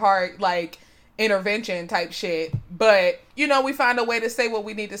heart to heart, like, intervention type shit, but, you know, we find a way to say what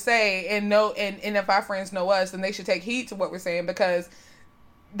we need to say, and know, and if our friends know us, then they should take heed to what we're saying, because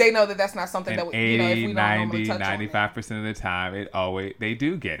they know that that's not something that, 80, you know, if we don't 90, touch 95% of the time, they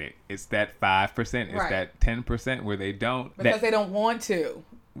do get it. It's that 5%, it's that 10% where they don't. Because they don't want to.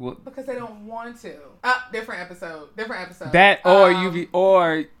 Well, because they don't want to. Different episode. That,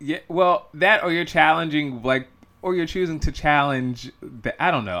 or you're challenging, like, or you're choosing to challenge. I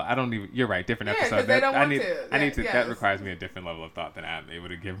don't know. You're right. Different episode. They don't want to. Yes. That requires me a different level of thought than I'm able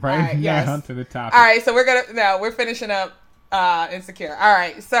to give right now to the topic. All right, so we're finishing up Insecure. All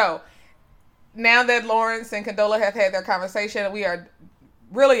right, so now that Lawrence and Condola have had their conversation, we are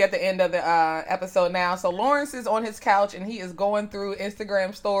really at the end of the episode now. So Lawrence is on his couch and he is going through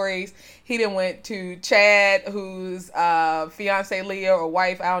Instagram stories. He then went to Chad, whose fiance Leah, or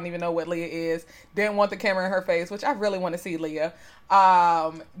wife, I don't even know what Leah is, didn't want the camera in her face, which I really want to see Leah.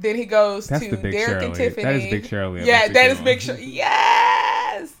 Then he goes to Derek and Tiffany. That is Big Shirley. Yeah, that is Big Shirley.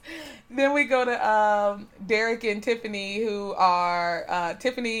 Yes! Then we go to Derek and Tiffany, who are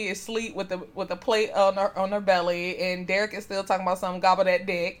Tiffany is asleep with a plate on her belly, and Derek is still talking about something, gobble that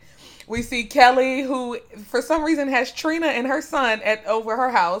dick. We see Kelly, who for some reason has Trina and her son over her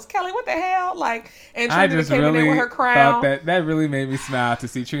house. Kelly, what the hell? Like, and Trina came in there with her crown. Thought that really made me smile to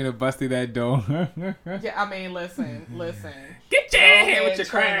see Trina busting that door. Yeah, I mean, listen. Get your head with your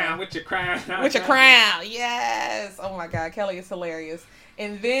crown, with your crown, Yes. Oh my God, Kelly is hilarious.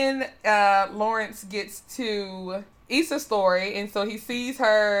 And then Lawrence gets to Issa's story, and so he sees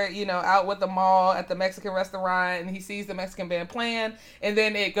her, you know, out with the mall at the Mexican restaurant, and he sees the Mexican band playing, and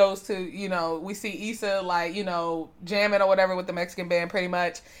then it goes to, you know, we see Issa, like, you know, jamming or whatever with the Mexican band pretty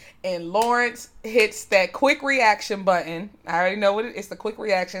much, and Lawrence hits that quick reaction button. I already know what it's the quick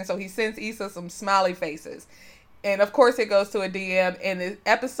reaction, so he sends Issa some smiley faces. And of course it goes to a DM, and the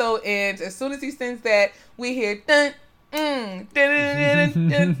episode ends. As soon as he sends that, we hear dun, dun, dun, dun,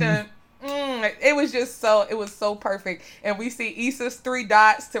 dun, dun. It was so perfect. And we see Issa's 3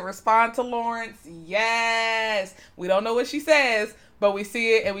 dots to respond to Lawrence. Yes. We don't know what she says, but we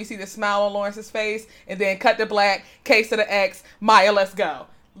see it, and we see the smile on Lawrence's face, and then cut to black, case of the X, Maya, let's go.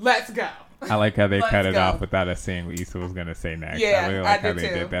 I like how they cut it off without us seeing what Issa was going to say next. Yeah, I really like how they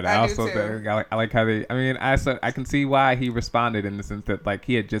did that. I like how they, I mean, I can see why he responded, in the sense that, like,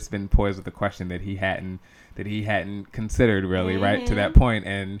 he had just been poised with a question that he hadn't considered really, right, to that point.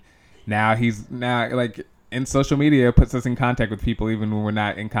 And now like, in social media puts us in contact with people even when we're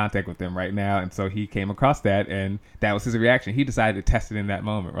not in contact with them right now. And so he came across that, and that was his reaction. He decided to test it in that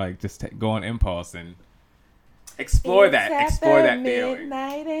moment, like just go on impulse and explore that feeling.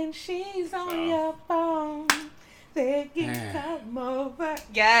 Midnight and she's on your phone. Come over.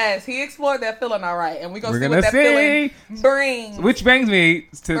 Yes, he explored that feeling all right, and we're gonna see what that feeling brings. Which brings me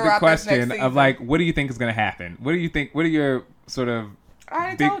to the question of like, what do you think is gonna happen? What do you think? What are your sort of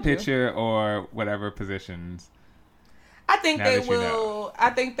big picture or whatever positions? I think they will.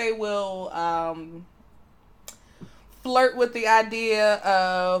 I think they will flirt with the idea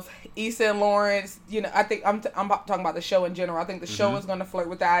of Issa and Lawrence. You know, I think I'm talking about the show in general. I think the show is going to flirt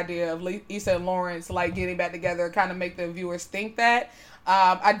with the idea of Issa and Lawrence like getting back together, kind of make the viewers think that.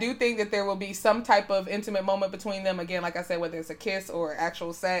 I do think that there will be some type of intimate moment between them. Again, like I said, whether it's a kiss or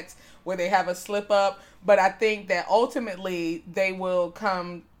actual sex, where they have a slip up. But I think that ultimately they will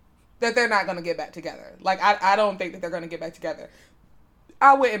come, that they're not going to get back together. Like, I don't think that they're going to get back together.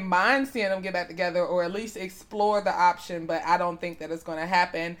 I wouldn't mind seeing them get back together or at least explore the option, but I don't think that it's going to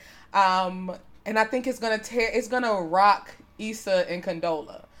happen. And I think it's going to rock Issa and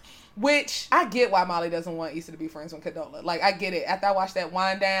Condola, which I get why Molly doesn't want Issa to be friends with Condola. Like, I get it. After I watched that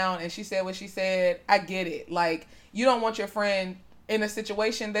Wind Down and she said what she said, I get it. Like, you don't want your friend in a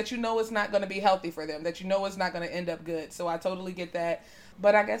situation that you know is not going to be healthy for them, that you know is not going to end up good. So I totally get that.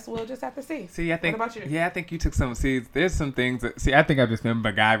 But I guess we'll just have to see. See, I think. What about you? Yeah, I think you took some. See, there's some things that. See, I think I've just been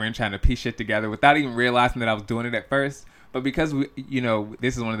MacGyver trying to piece shit together without even realizing that I was doing it at first. But because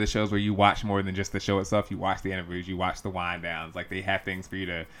this is one of the shows where you watch more than just the show itself. You watch the interviews, you watch the wind downs. Like, they have things for you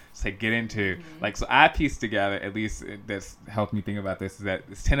to get into. Mm-hmm. Like, so I pieced together, at least that's helped me think about this, is that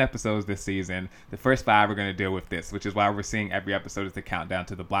it's 10 episodes this season. The first 5 are going to deal with this, which is why we're seeing every episode is the countdown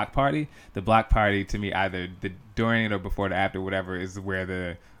to the block party. The block party, to me, either during it or before the after, whatever, is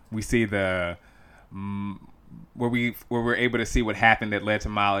where we see the where we're able to see what happened that led to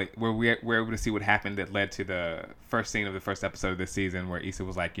Molly, where we're able to see what happened that led to the first scene of the first episode of this season, where Issa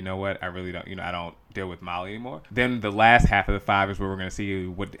was like, you know what, I really don't, I don't deal with Molly anymore. Then the last half of the 5 is where we're going to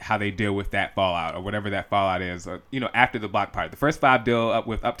see how they deal with that fallout, or whatever that fallout is, or, after the block party. The first 5 deal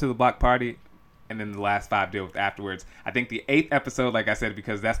up to the block party, and then the last 5 deal with afterwards. I think the 8th episode, like I said,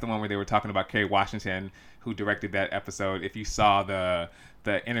 because that's the one where they were talking about Kerry Washington, who directed that episode. If you saw the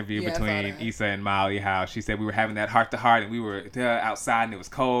interview between Issa and Molly, how she said we were having that heart-to-heart and we were outside and it was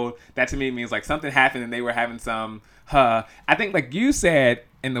cold. That to me means like something happened and they were having some I think, like you said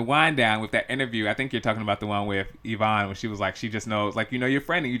in the wind down with that interview, I think you're talking about the one with Yvonne, when she was like, she just knows, like, your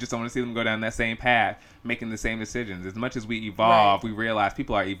friend and you just don't want to see them go down that same path, making the same decisions. As much as we evolve, we realize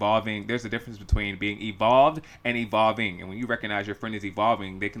people are evolving. There's a difference between being evolved and evolving. And when you recognize your friend is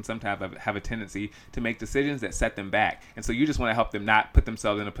evolving, they can sometimes have a tendency to make decisions that set them back. And so you just want to help them not put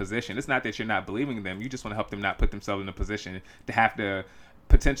themselves in a position. It's not that you're not believing in them. You just want to help them not put themselves in a position to have to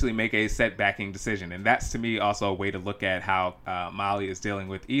potentially make a setbacking decision. And that's, to me, also a way to look at how Molly is dealing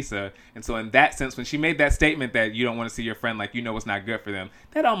with Issa. And so in that sense, when she made that statement that you don't want to see your friend, like, it's not good for them,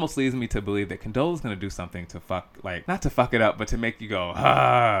 that almost leads me to believe that Condola's going to do something to not to fuck it up, but to make you go,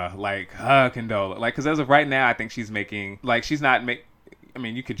 Condola. Like, because as of right now, I think she's making, like, she's not I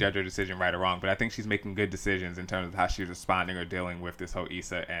mean, you could judge her decision right or wrong, but I think she's making good decisions in terms of how she's responding or dealing with this whole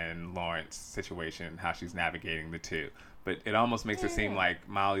Issa and Lawrence situation, how she's navigating the two. But it almost makes it seem like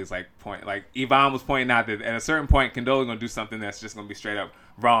Molly's like Yvonne was pointing out that at a certain point, Condola's gonna do something that's just gonna be straight up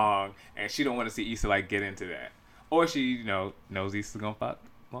wrong, and she don't want to see Issa like get into that, or she knows Issa's gonna fuck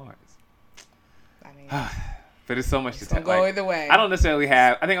Lawrence. I mean, but it's so much to tell. Go either way. I don't necessarily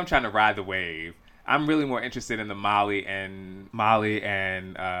have. I think I'm trying to ride the wave. I'm really more interested in the Molly and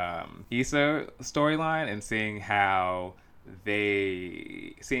Issa storyline, and seeing how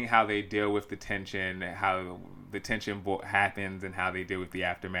they deal with the tension, how the tension happens, and how they deal with the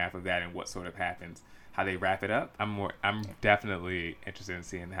aftermath of that, and what sort of happens, how they wrap it up. I'm definitely interested in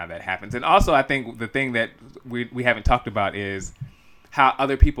seeing how that happens. And also, I think the thing that we haven't talked about is how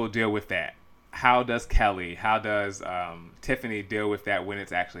other people deal with that. How does Kelly, how does Tiffany deal with that when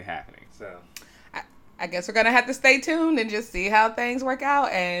it's actually happening? So I guess we're going to have to stay tuned and just see how things work out.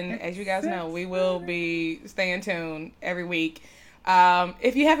 And as you guys know, we will be staying tuned every week.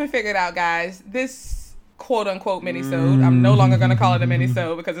 If you haven't figured out, guys, this quote-unquote mini-sode, I'm no longer going to call it a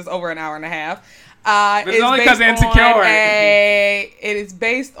mini-sode because it's over an hour and a half. It's only because Insecure. It is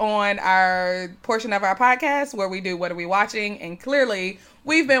based on our portion of our podcast where we do What Are We Watching? And clearly,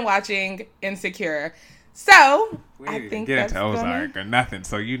 we've been watching Insecure. So, I think get into Ozark or nothing.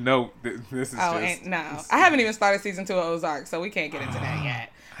 So this is just... No. I haven't even started season 2 of Ozark, so we can't get into that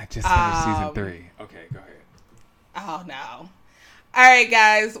yet. I just finished season 3. Okay, go ahead. Oh, no. All right,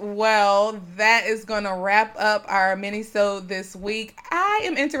 guys. Well, that is going to wrap up our mini-sode this week. I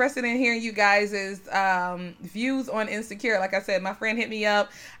am interested in hearing you guys' views on Insecure. Like I said, my friend hit me up.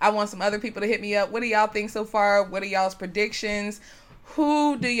 I want some other people to hit me up. What do y'all think so far? What are y'all's predictions?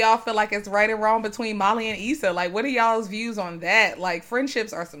 Who do y'all feel like is right or wrong between Molly and Issa? Like, what are y'all's views on that? Like,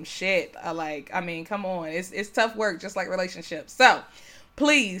 friendships are some shit. Come on. It's tough work, just like relationships. So,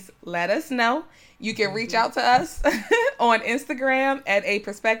 please let us know. You can reach out to us on Instagram at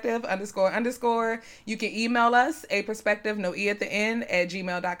 @aperspective__. You can email us, aperspective, no E at the end,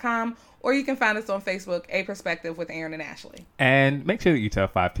 @gmail.com. Or you can find us on Facebook, A Perspective with Aaron and Ashley. And make sure that you tell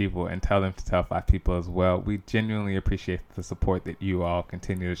 5 people and tell them to tell 5 people as well. We genuinely appreciate the support that you all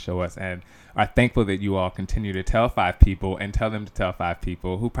continue to show us and are thankful that you all continue to tell 5 people and tell them to tell 5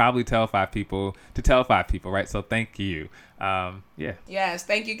 people who probably tell 5 people to tell 5 people, right? So thank you. Yeah. Yes,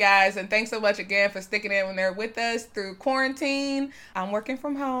 thank you guys. And thanks so much again for sticking in when they're with us through quarantine. I'm working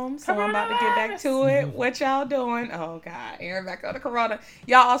from home, so I'm about to get back to it. What y'all doing? Oh, God. Aaron back on the corona.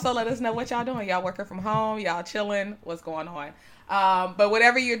 Y'all also let us know what y'all doing. Y'all working from home? Y'all chilling? What's going on? But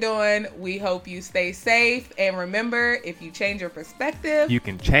whatever you're doing, we hope you stay safe. And remember, if you change your perspective, you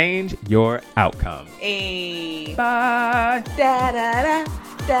can change your outcome. Hey. Bye. Da da da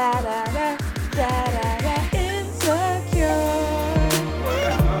da da da da da.